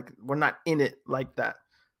 kinda like we're not in it like that,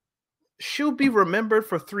 she'll be remembered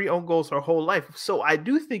for 3 own goals her whole life. So I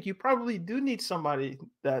do think you probably do need somebody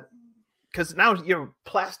that, because now you're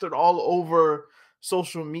plastered all over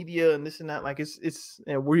social media and this and that. Like it's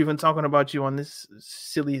we're even talking about you on this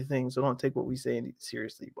silly thing, so don't take what we say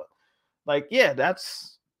seriously. But like, yeah,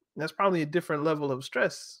 that's probably a different level of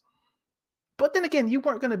stress. But then again, you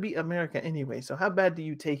weren't going to beat America anyway, so how bad do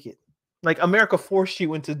you take it? Like, America forced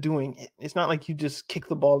you into doing it. It's not like you just kick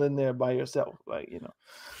the ball in there by yourself, like, you know.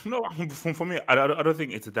 No, for me, I don't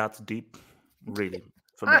think it's that deep, really.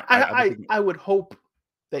 For me, I would hope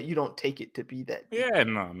that you don't take it to be that deep. Yeah,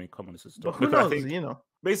 no, I mean, come on, this is but who knows, you know.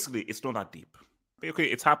 Basically, it's not that deep. Okay,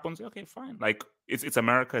 it happens. Okay, fine. Like, it's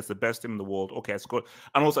America. It's the best team in the world. Okay, I scored.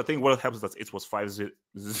 And also, I think what helps is that it was 5-0,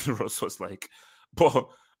 so it's like, but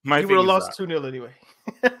you would have lost 2-0 anyway.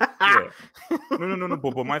 Yeah. No.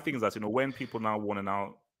 But my thing is that, you know, when people now want to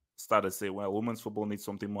now start to say, well, women's football needs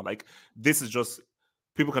something more, like, this is just,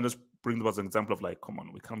 people can just bring them as an example of like, come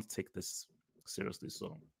on, we can't take this seriously.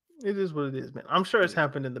 So it is what it is, man. I'm sure it's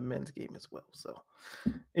happened in the men's game as well. So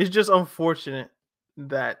it's just unfortunate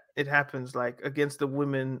that it happens like against the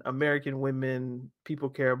women, American women. People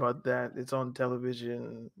care about that. It's on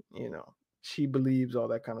television, you know, she believes, all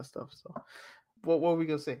that kind of stuff. So what were we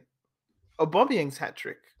gonna say? Aubameyang's hat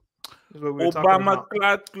trick is what we were talking about.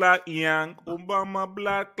 Obama black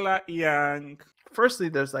young. Firstly,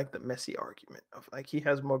 there's like the Messi argument of like he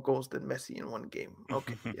has more goals than Messi in one game.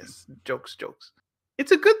 Okay, yes, jokes.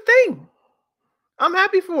 It's a good thing. I'm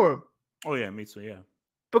happy for him. Oh yeah, me too. Yeah,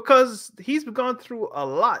 because he's gone through a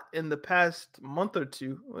lot in the past month or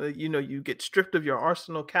two. You know, you get stripped of your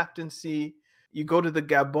Arsenal captaincy. You go to the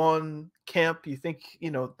Gabon camp. You think, you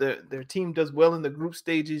know, their team does well in the group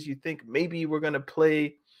stages. You think maybe we're going to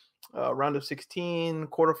play round of 16,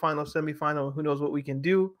 quarterfinal, semifinal. Who knows what we can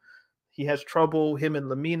do? He has trouble, him and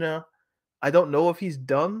Lamina. I don't know if he's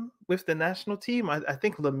done with the national team. I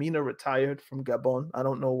think Lamina retired from Gabon. I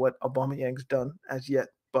don't know what Aubameyang's done as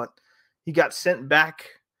yet, but he got sent back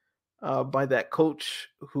by that coach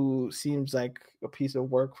who seems like a piece of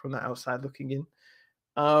work from the outside looking in.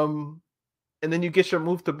 And then you get your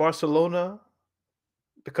move to Barcelona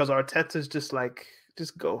because Arteta's just like,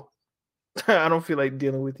 just go. I don't feel like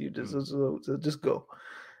dealing with you. Just go.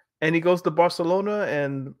 And he goes to Barcelona,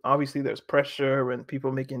 and obviously there's pressure and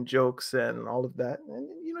people making jokes and all of that. And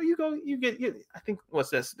you know, you get. I think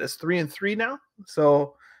what's this? That's 3-3 now.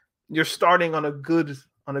 So you're starting on a good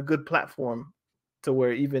platform to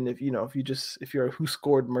where even if if you're a who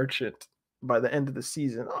scored merchant by the end of the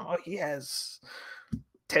season, oh, he has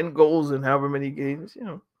 10 goals in however many games, you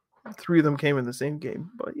know, 3 of them came in the same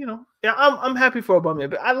game. But you know, yeah, I'm happy for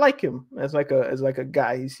Aubameyang, but I like him as like a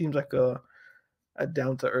guy. He seems like a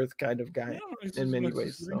down to earth kind of guy in many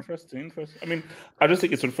ways. So. Interesting. I mean, I just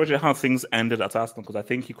think it's unfortunate how things ended at Arsenal, because I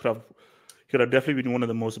think he could have definitely been one of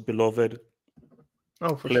the most beloved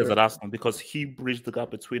players at Arsenal, because he bridged the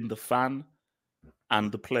gap between the fan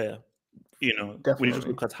and the player. You know, when you just Definitely.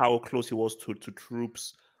 look at how close he was to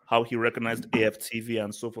troops, how he recognized AFTV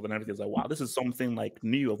and so forth and everything, it's like, wow, this is something like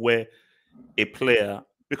new of where a player,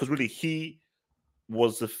 because really he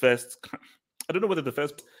was the first. I don't know whether the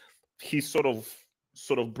first. He sort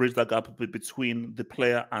of bridged that gap between the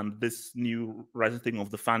player and this new rising thing of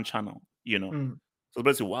the fan channel. You know, Mm. so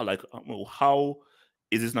basically, wow, like well, how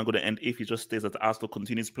is this not going to end if he just stays at Arsenal,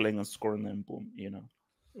 continues playing and scoring, and boom, you know?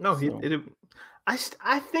 No, So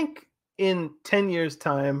I think in 10 years'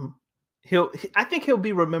 time, I think he'll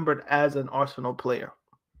be remembered as an Arsenal player.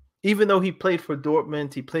 Even though he played for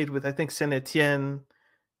Dortmund, he played with, I think, Saint Etienne,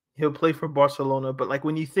 he'll play for Barcelona. But like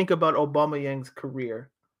when you think about Aubameyang's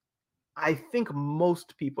career, I think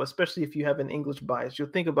most people, especially if you have an English bias, you'll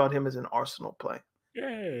think about him as an Arsenal player.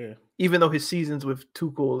 yeah. Even though his seasons with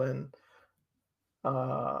Tuchel and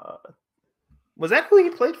uh was that who he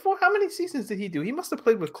played for? How many seasons did he do? He must have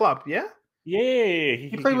played with Klopp, yeah? Yeah,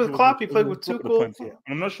 He played with Klopp, he played with Klopp at the Tuchel. point, yeah.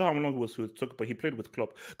 I'm not sure how long it was with Tuchel, but he played with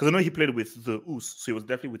Klopp because I know he played with the Oos, so he was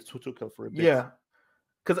definitely with Tuchel for a bit. Yeah.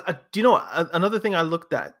 Because do you know another thing I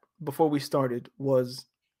looked at before we started was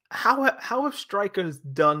how have strikers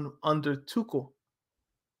done under Tuchel?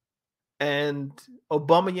 And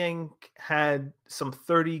Aubameyang had some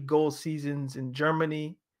 30-goal seasons in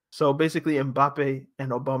Germany. So basically, Mbappe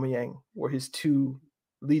and Aubameyang were his two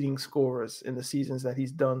leading scorers in the seasons that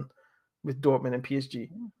he's done with Dortmund and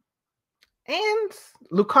PSG. And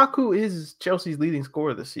Lukaku is Chelsea's leading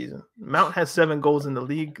scorer this season. Mount has 7 goals in the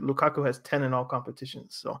league. Lukaku has 10 in all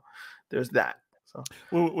competitions. So there's that. So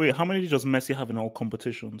Wait, how many does Messi have in all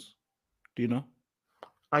competitions? Do you know?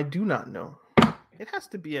 I do not know. It has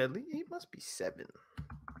to be at least, it must be 7.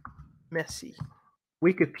 Messi.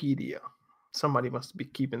 Wikipedia. Somebody must be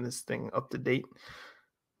keeping this thing up to date.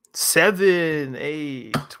 7,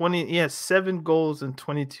 8, 20. Yeah, 7 goals in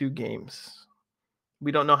 22 games.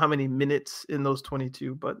 We don't know how many minutes in those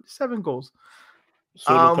 22, but 7 goals.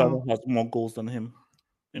 So Lukaku has more goals than him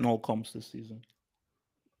in all comps this season.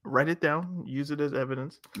 Write it down. Use it as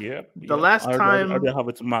evidence. Yeah. The last time I have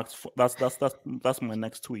it marked. That's my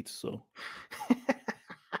next tweet. So.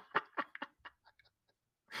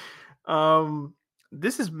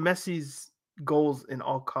 This is Messi's goals in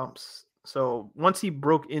all comps. So once he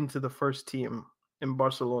broke into the first team in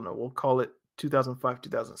Barcelona, we'll call it 2005,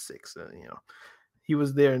 2006. He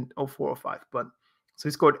was there in 04, 05. But so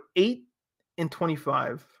he scored 8 in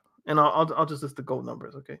 25, and I'll just list the goal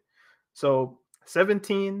numbers. Okay, so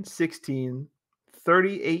 17, 16,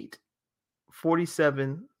 38,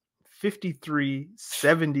 47, 53,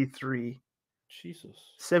 73. Jesus.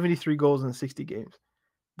 73 goals in 60 games.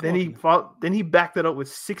 Then he backed it up with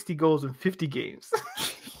 60 goals in 50 games.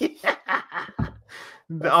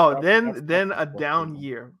 Then a down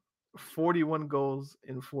year. 41 goals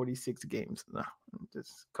in 46 games. No,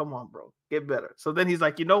 just come on, bro. Get better. So then he's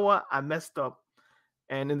like, you know what? I messed up.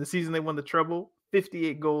 And in the season they won the treble,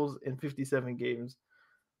 58 goals in 57 games.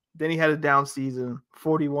 Then he had a down season,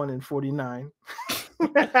 41 and 49.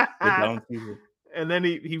 Down season. And then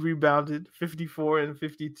he rebounded, 54 and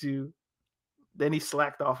 52. Then he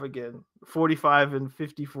slacked off again, 45 and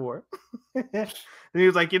 54. And he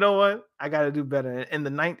was like, you know what? I got to do better. In the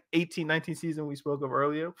 18-19 season we spoke of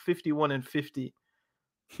earlier, 51 and 50.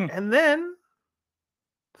 And then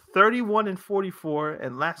 31 and 44.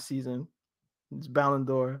 And last season, it's Ballon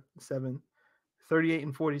d'Or 7, 38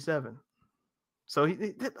 and 47. So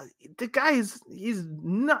the guy he's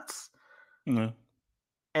nuts. Yeah.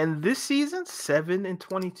 And this season, 7 and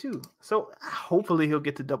 22. So hopefully he'll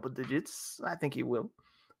get to double digits. I think he will.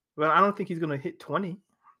 But I don't think he's going to hit 20.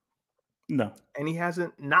 No. And he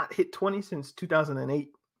hasn't not hit 20 since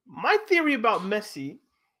 2008. My theory about Messi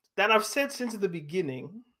that I've said since the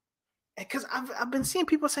beginning, because I've been seeing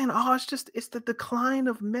people saying, oh, it's the decline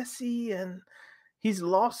of Messi and he's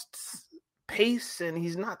lost pace and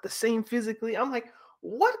he's not the same physically. I'm like,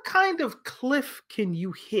 what kind of cliff can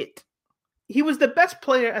you hit? He was the best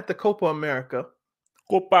player at the Copa America.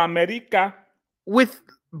 With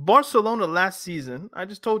Barcelona last season, I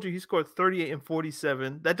just told you he scored 38 and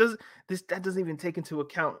 47. That doesn't even take into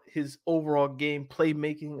account his overall game,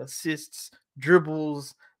 playmaking, assists,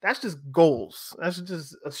 dribbles. That's just goals. That's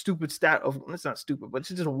just a stupid stat of. It's not stupid, but it's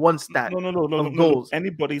just one stat. No. Goals.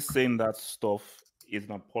 Anybody saying that stuff is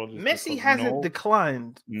not apologizing. Messi hasn't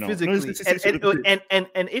declined physically,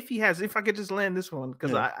 and if he has, if I could just land this one,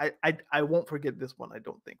 because I won't forget this one, I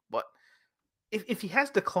don't think. But if he has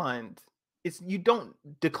declined, you don't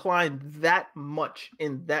decline that much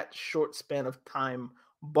in that short span of time,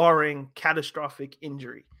 barring catastrophic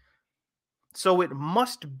injury. So it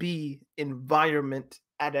must be environment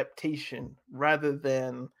adaptation rather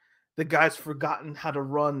than the guy's forgotten how to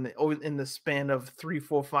run in the span of 3,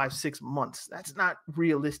 4, 5, 6 months. That's not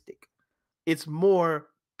realistic. It's more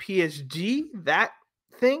PSG, that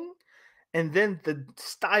thing, and then the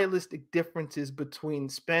stylistic differences between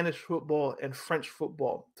Spanish football and French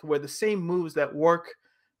football, to where the same moves that work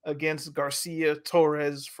against Garcia,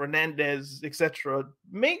 Torres, Fernandez, etc.,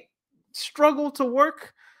 may struggle to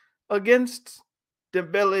work against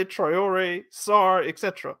Dembele, Traore, Sarr,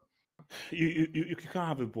 etc. You can't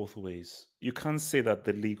have it both ways. You can't say that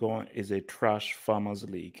the Ligue 1 is a trash farmers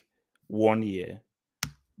league 1 year.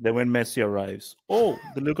 Then when Messi arrives, the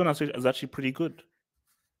Ligue 1 is actually pretty good.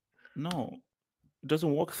 No, it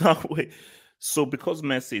doesn't work that way. So because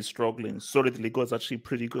Messi is struggling, the Ligue 1 is actually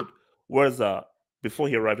pretty good. Whereas before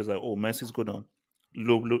he arrived, it's like, Messi's going to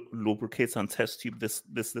lubricate and test tube this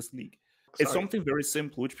league. It's something very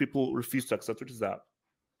simple, which people refuse to accept, which is that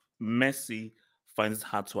Messi finds it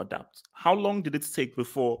hard to adapt. How long did it take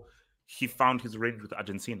before he found his range with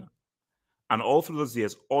Argentina? And all through those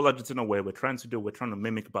years, all Argentina we're trying to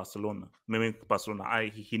mimic Barcelona.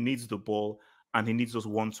 He needs the ball and he needs those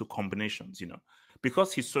 1-2 combinations,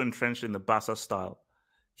 Because he's so entrenched in the Barca style,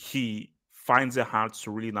 he finds it hard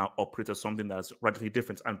to really now operate as something that's radically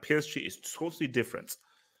different. And PSG is totally different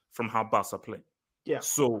from how Barca play. Yeah.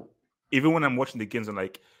 So even when I'm watching the games, I'm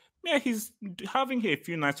like, yeah, he's having a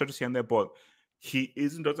few nice touches here and there, but he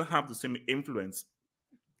doesn't have the same influence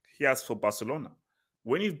he has for Barcelona.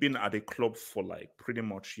 When you've been at a club for like pretty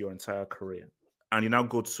much your entire career, and you now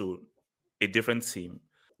go to a different team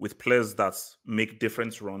with players that make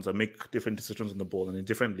different runs and make different decisions on the ball in a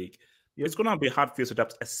different league, it's going to be hard for you to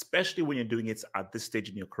adapt, especially when you're doing it at this stage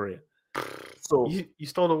in your career. So you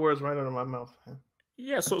stole the words right out of my mouth.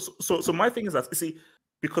 Yeah. So my thing is that, you see,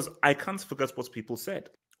 because I can't forget what people said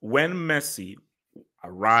when Messi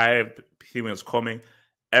arrived, he was coming.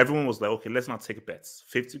 Everyone was like, okay, let's not take bets.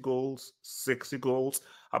 50 goals, 60 goals.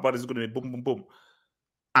 How about it's going to be boom, boom, boom?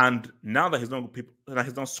 And now that he's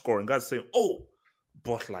not scoring, guys saying,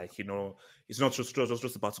 but it's not just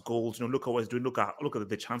about goals. Look at what he's doing. Look at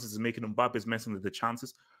the chances he's making. Mbappe's messing with the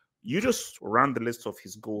chances. You just ran the list of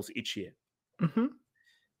his goals each year. Mm-hmm.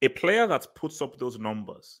 A player that puts up those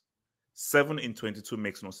numbers, 7 in 22,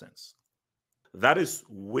 makes no sense. That is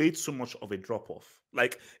way too much of a drop-off.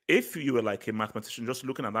 Like, if you were like a mathematician just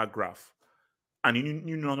looking at that graph and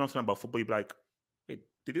you know nothing about football, you'd be like, wait,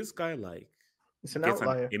 did this guy it's an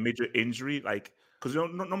outlier. A major injury? Like, because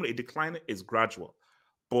normally a decline is gradual.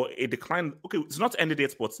 But a decline, okay, it's not ended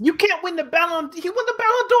yet, but you can't win the Ballon. He won the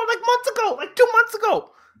Ballon d'Or like 2 months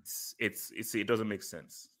ago. It doesn't make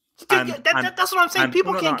sense. That's what I'm saying.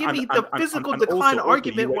 People can't give me the physical decline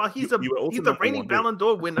argument while he's the reigning Ballon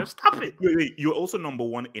d'Or winner. Stop it. You were also number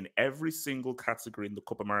one in every single category in the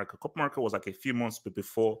Copa America. Copa America was like a few months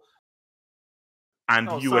before, and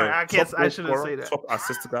were I shouldn't say that. Top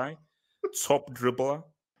assist guy, top dribbler.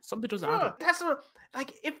 Something doesn't add up. That's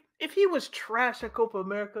if he was trash at Copa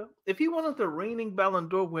America, if he wasn't the reigning Ballon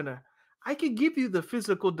d'Or winner, I could give you the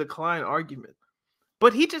physical decline argument.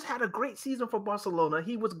 But he just had a great season for Barcelona.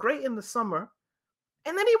 He was great in the summer.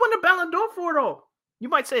 And then he won the Ballon d'Or for it all. You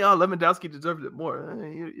might say, Lewandowski deserved it more.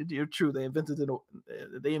 You're true. They invented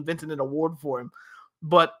an award for him.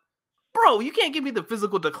 But, bro, you can't give me the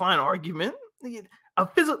physical decline argument.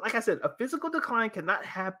 Like I said, a physical decline cannot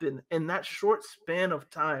happen in that short span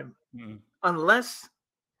of time unless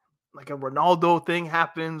like a Ronaldo thing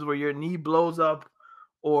happens where your knee blows up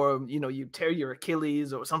or, you tear your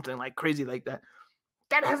Achilles or something like crazy like that.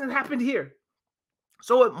 That hasn't happened here.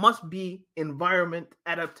 So it must be environment,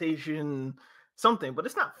 adaptation, something. But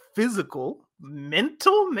it's not physical.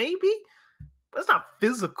 Mental, maybe? But it's not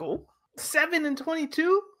physical. 7 in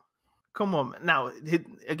 22? Come on, man. Now,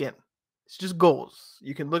 again, it's just goals.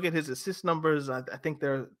 You can look at his assist numbers. I think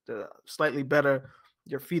they're slightly better.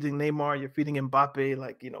 You're feeding Neymar. You're feeding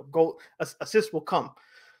Mbappe. Goal assists will come.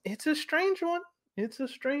 It's a strange one.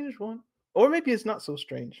 Or maybe it's not so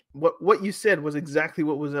strange. What you said was exactly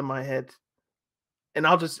what was in my head. And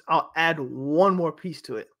I'll add one more piece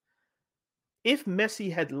to it. If Messi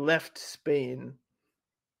had left Spain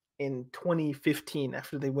in 2015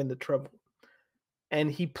 after they win the treble, and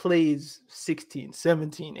he plays 16,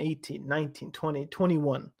 17, 18, 19, 20,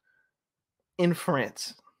 21 in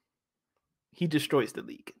France, he destroys the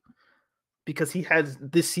league. Because he has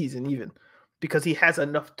this season because he has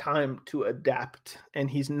enough time to adapt, and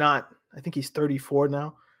he's not. I think he's 34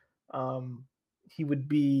 now. He would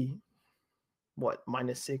be,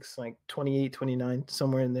 -6, like 28, 29,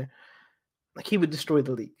 somewhere in there. Like, he would destroy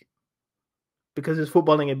the league because his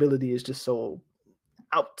footballing ability is just so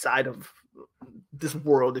outside of this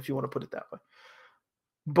world, if you want to put it that way.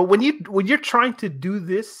 But when you're trying to do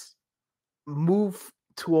this move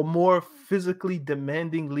to a more physically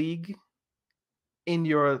demanding league in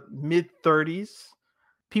your mid-30s,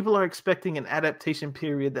 people are expecting an adaptation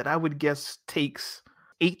period that I would guess takes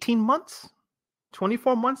 18 months,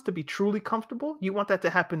 24 months to be truly comfortable. You want that to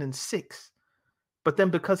happen in 6. But then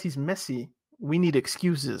because he's Messi, we need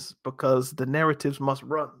excuses because the narratives must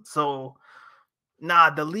run. So,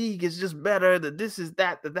 the league is just better, that this is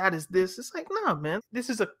that is this. It's like, nah, man.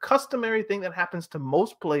 This is a customary thing that happens to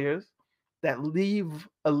most players that leave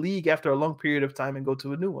a league after a long period of time and go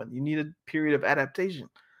to a new one. You need a period of adaptation.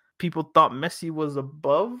 People thought Messi was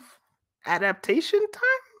above adaptation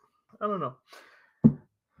time? I don't know.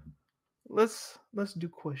 Let's do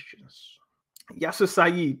questions. Yasser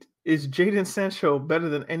Saeed, is Jadon Sancho better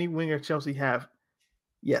than any winger Chelsea have?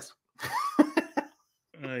 Yes.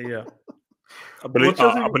 Yeah.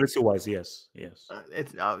 Ability-wise, yes.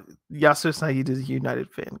 Yasser Saeed is a United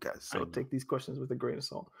fan, guys, so take these questions with a grain of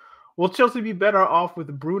salt. Will Chelsea be better off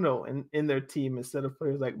with Bruno in their team instead of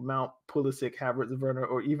players like Mount, Pulisic, Havertz, Werner,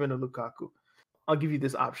 or even a Lukaku? I'll give you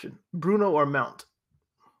this option: Bruno or Mount.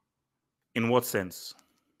 In what sense?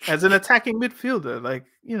 As an attacking midfielder, like,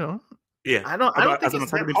 Yeah, I don't think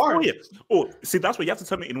it's that hard. Oh, yeah. Oh, see, that's what you have to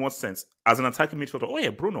tell me. In what sense? As an attacking midfielder? Oh yeah,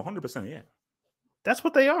 Bruno, 100%. Yeah, that's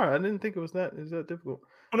what they are. I didn't think it was that. Is that difficult?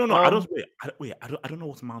 Oh no, I don't. Wait, I don't know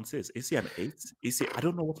what Mount is. Is he an 8? I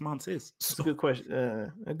don't know what Mount is. That's a good question.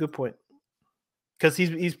 A good point. Because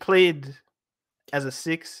he's played as a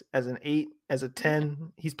 6, as an 8, as a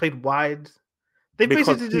 10. He's played wide. They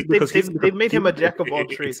basically made him a jack of all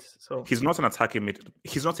trades. So he's not an attacking mid.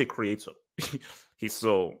 He's not a creator. I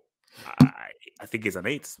think he's an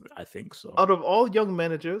 8. I think so. Out of all young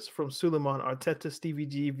managers, from Suleiman, Arteta, Stevie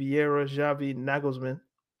G, Vieira, Xavi, Nagelsmann,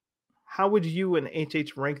 how would you and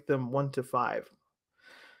HH rank them 1 to 5?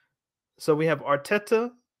 So we have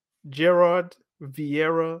Arteta, Gerrard,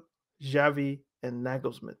 Vieira, Xavi, and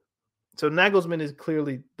Nagelsmann. So Nagelsmann is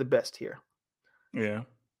clearly the best here. Yeah.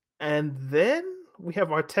 And then we have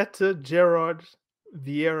Arteta, Gerrard,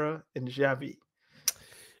 Vieira, and Xavi.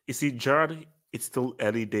 You see, Gerrard, it's still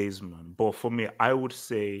early days, man. But for me, I would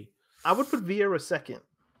say I would put Vieira second,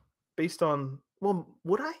 based on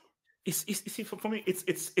would I? See, for me,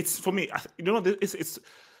 it's for me. It's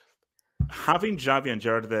having Xavi and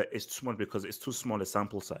Gerrard there is too much because it's too small a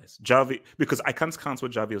sample size. Xavi, because I can't count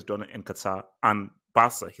what Xavi has done in Qatar and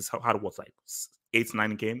Barca. He's had what, like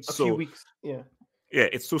 8-9 games, a few weeks. Yeah,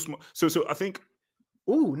 it's too small. So I think.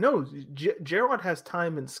 Oh no, Gerrard has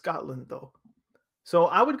time in Scotland though. So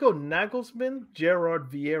I would go Nagelsmann, Gerrard,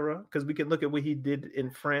 Vieira, because we can look at what he did in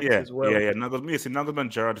France as well. Yeah. Nagelsmann,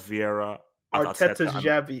 Gerrard, Vieira, Arteta's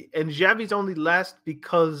Xavi, and Xavi's only last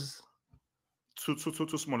because too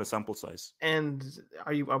small a sample size. And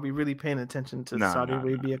are we really paying attention to Saudi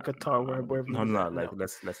Arabia, Qatar, wherever?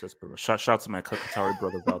 Let's shout to my Qatari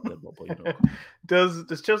brothers out there, but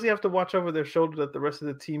Does Chelsea have to watch over their shoulder that the rest of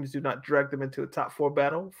the teams do not drag them into a top 4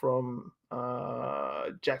 battle from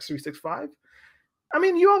Jack 365? I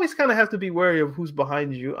mean, you always kind of have to be wary of who's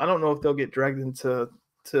behind you. I don't know if they'll get dragged into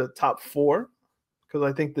top 4 because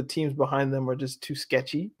I think the teams behind them are just too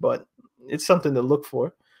sketchy, but it's something to look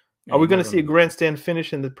for. Are we going to see a grandstand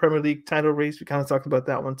finish in the Premier League title race? We kind of talked about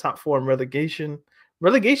that one. Top 4 in relegation.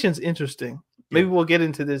 Relegation's interesting. Maybe we'll get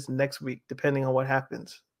into this next week, depending on what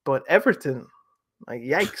happens. But Everton, like,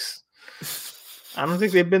 yikes. I don't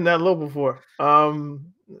think they've been that low before.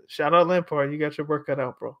 Shout out Lampard. You got your work cut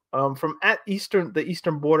out, bro. From the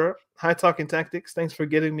Eastern Border, High Talking Tactics. Thanks for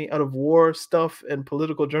getting me out of war stuff and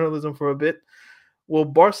political journalism for a bit. Will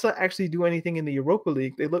Barca actually do anything in the Europa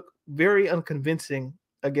League? They look very unconvincing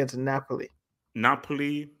against Napoli.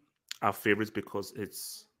 Napoli are favorites because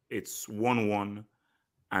it's 1-1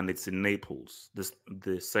 and it's in Naples,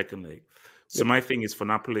 the second leg. So my thing is for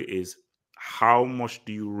Napoli is how much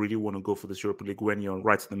do you really want to go for this Europa League when you're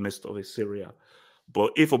right in the midst of a Syria?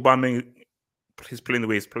 But if Aubameyang is playing the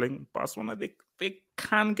way he's playing, Barcelona, they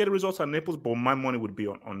can get a result at Naples, but my money would be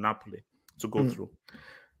on Napoli to go through.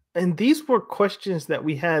 And these were questions that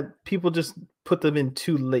we had. People just put them in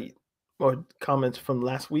too late, or comments from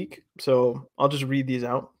last week. So I'll just read these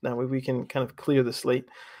out. That way we can kind of clear the slate.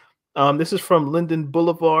 This is from Linden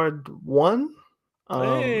Boulevard 1. My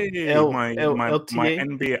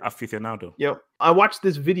NBA aficionado. Yep. I watched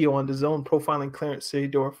this video on DAZN profiling Clarence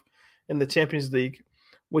Seedorf in the Champions League,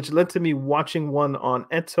 which led to me watching one on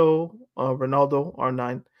Eto'o, Ronaldo,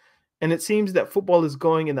 R9. And it seems that football is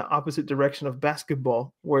going in the opposite direction of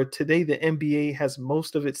basketball, where today the NBA has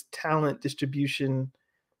most of its talent distribution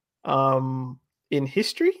in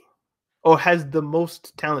history, or has the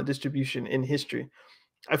most talent distribution in history.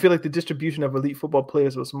 I feel like the distribution of elite football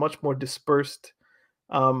players was much more dispersed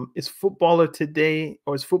Is football today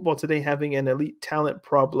having an elite talent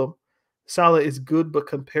problem? Salah is good, but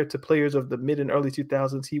compared to players of the mid and early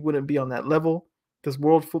 2000s, he wouldn't be on that level. Does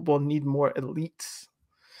world football need more elites?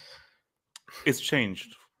 It's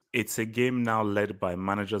changed. It's a game now led by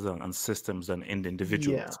managers and systems and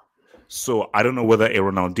individuals. Yeah. So I don't know whether a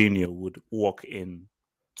Ronaldinho would walk in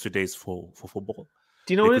today's for football.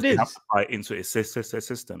 Do you know what it is? They have to buy into a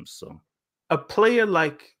system. So a player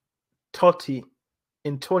like Totti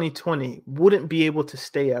in 2020 wouldn't be able to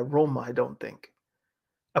stay at Roma, I don't think.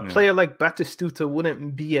 A player like Batistuta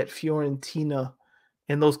wouldn't be at Fiorentina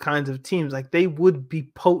and those kinds of teams. Like, they would be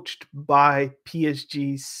poached by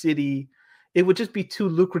PSG, City. It would just be too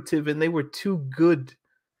lucrative, and they were too good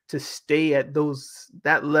to stay at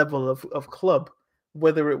that level of club,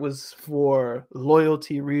 whether it was for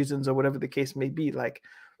loyalty reasons or whatever the case may be. Like,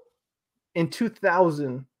 in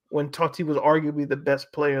 2000, when Totti was arguably the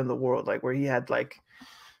best player in the world, like, where he had, like,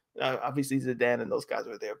 obviously Zidane and those guys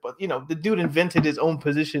were there, but, you know, the dude invented his own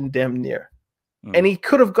position damn near. And he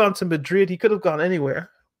could have gone to Madrid. He could have gone anywhere,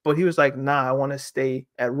 but he was like, nah, I want to stay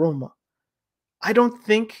at Roma. I don't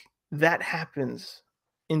think that happens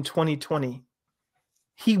in 2020.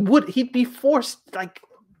 He'd be forced, like,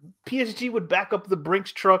 PSG would back up the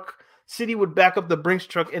Brinks truck. City would back up the Brinks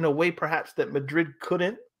truck in a way perhaps that Madrid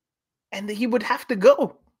couldn't. And he would have to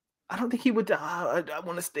go. I don't think he would. I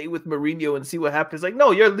want to stay with Mourinho and see what happens. Like,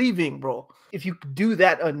 no, you're leaving, bro. If you do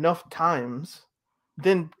that enough times,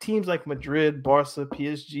 then teams like Madrid, Barca,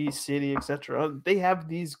 PSG, City, etc., they have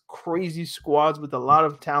these crazy squads with a lot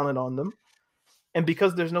of talent on them. And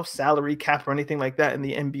because there's no salary cap or anything like that in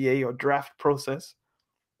the NBA or draft process,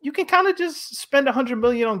 you can kind of just spend $100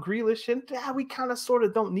 million on Grealish, and we kind of sort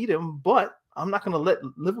of don't need him, but I'm not going to let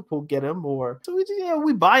Liverpool get him. So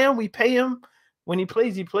we buy him, we pay him. When he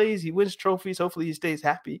plays, he plays. He wins trophies. Hopefully, he stays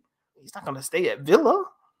happy. He's not going to stay at Villa.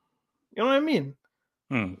 You know what I mean?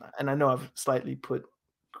 And I know I've slightly put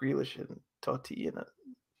Grealish and Totti in a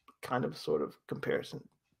kind of sort of comparison.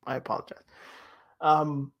 I apologize.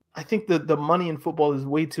 I think that the money in football is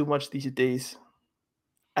way too much these days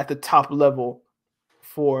at the top level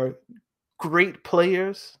for great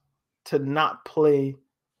players to not play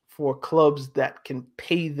for clubs that can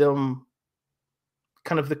pay them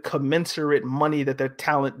kind of the commensurate money that their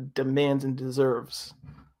talent demands and deserves.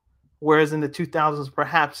 Whereas in the 2000s,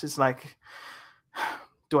 perhaps it's like,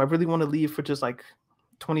 do I really want to leave for just like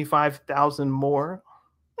 25,000 more?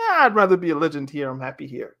 I'd rather be a legend here. I'm happy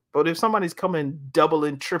here. But if somebody's coming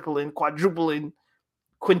doubling, tripling, quadrupling,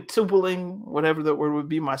 quintupling, whatever the word would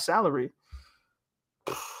be, my salary,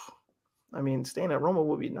 I mean, staying at Roma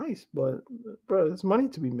would be nice, but bro, there's money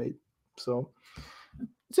to be made. So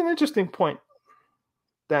it's an interesting point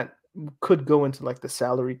that could go into like the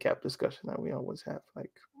salary cap discussion that we always have.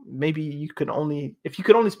 Like, maybe if you could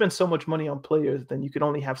only spend so much money on players, then you could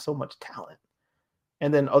only have so much talent.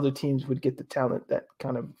 And then other teams would get the talent that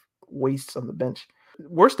kind of wastes on the bench.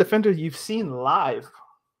 Worst defender you've seen live.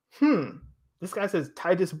 This guy says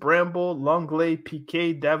Titus Bramble, Longley,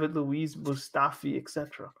 Piqué, David Luiz, Mustafi,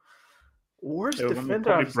 etc. Worst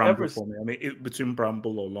defender I've ever seen. I mean, between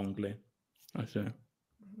Bramble or Longley, I say.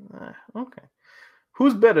 Okay.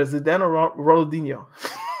 Who's better, Zidane or Ronaldinho?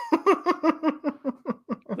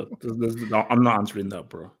 I'm not answering that,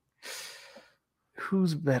 bro.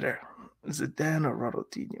 Who's better, Zidane or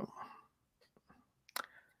Ronaldinho?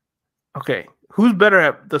 Okay. Who's better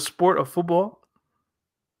at the sport of football?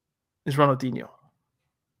 Is Ronaldinho.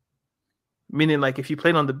 Meaning, like, if you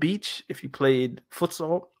played on the beach, if you played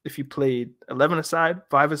futsal, if you played 11-a-side,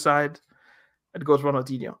 5-a-side, it goes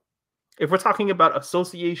Ronaldinho. If we're talking about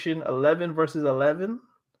association 11 versus 11,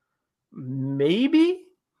 maybe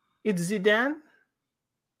it's Zidane.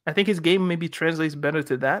 I think his game maybe translates better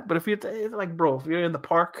to that. But if you're like, bro, if you're in the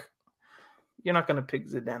park, you're not going to pick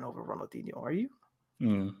Zidane over Ronaldinho, are you?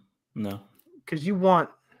 No. Because you want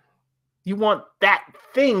that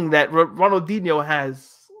thing that Ronaldinho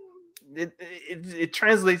has. It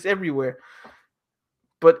translates everywhere.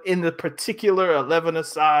 But in the particular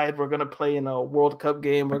 11-a-side, we're going to play in a World Cup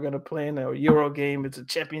game. We're going to play in a Euro game. It's a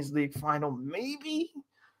Champions League final. Maybe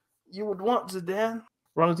you would want Zidane.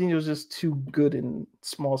 Ronaldinho is just too good in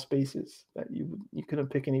small spaces that you couldn't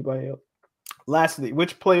pick anybody else. Lastly,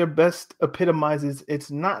 which player best epitomizes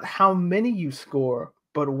it's not how many you score,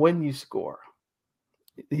 but when you score?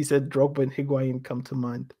 He said Drogba and Higuain come to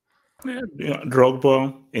mind. Yeah,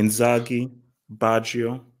 Drogba, Inzaghi,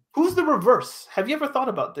 Baggio. Who's the reverse? Have you ever thought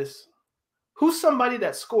about this? Who's somebody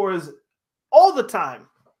that scores all the time,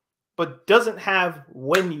 but doesn't have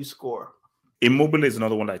when you score? Immobile is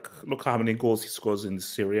another one. Like, look how many goals he scores in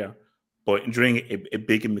Syria, but during a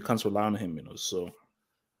big game, you can't rely on him. So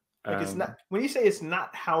Like it's not when you say it's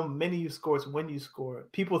not how many you score, it's when you score.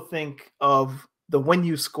 People think of the when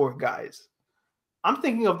you score guys. I'm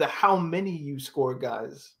thinking of the how many you score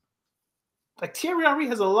guys. Like Thierry Henry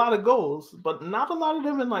has a lot of goals, but not a lot of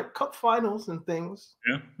them in like cup finals and things.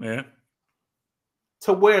 Yeah.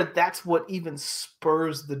 To where that's what even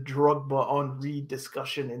spurs the Drogba Henry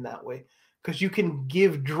discussion in that way. Because you can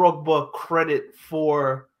give Drogba credit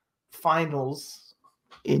for finals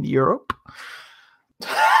in Europe.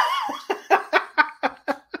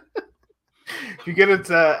 You get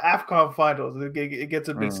into AFCON finals, it gets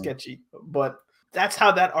a bit sketchy. But that's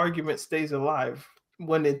how that argument stays alive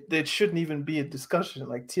when it shouldn't even be a discussion.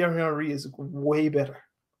 Like Thierry Henry is way better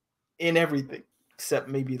in everything, except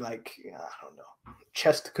maybe like, I don't know,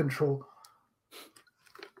 chest control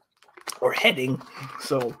or heading.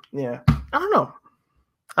 So, yeah, I don't know.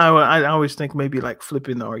 I always think maybe like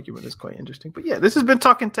flipping the argument is quite interesting. But yeah, this has been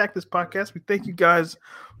Talking Tactics podcast. We thank you guys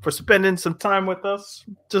for spending some time with us,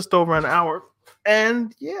 just over an hour.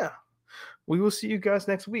 And yeah, we will see you guys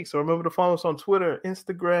next week. So remember to follow us on Twitter,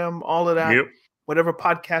 Instagram, all of that. Yep. Whatever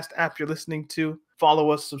podcast app you're listening to, follow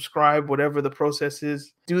us, subscribe, whatever the process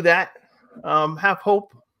is. Do that. Have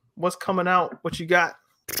hope. What's coming out? What you got?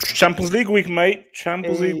 Champions League week, mate.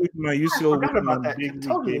 Champions League week, mate. UCL week, about that. big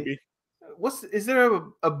Totally. week, baby. Is there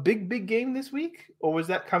a big game this week, or was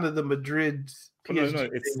that kind of the Madrid? PSG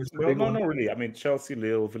no, not really. I mean, Chelsea,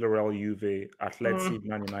 Lille, Villarreal, Juve, Atleti,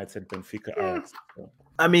 Man United, Benfica, Ajax.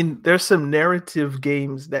 I mean, there's some narrative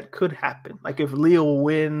games that could happen. Like if Lille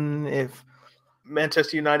win, if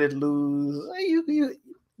Manchester United lose,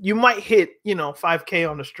 you might hit 5K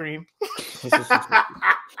on the stream.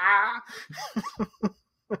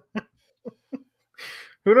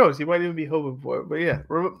 Who knows? You might even be hoping for it. But yeah,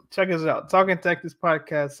 check us out. Talking Tactics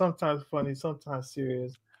podcast. Sometimes funny, sometimes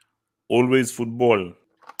serious. Always football.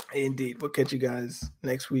 Indeed. We'll catch you guys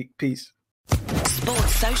next week. Peace.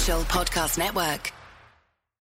 Sports Social Podcast Network.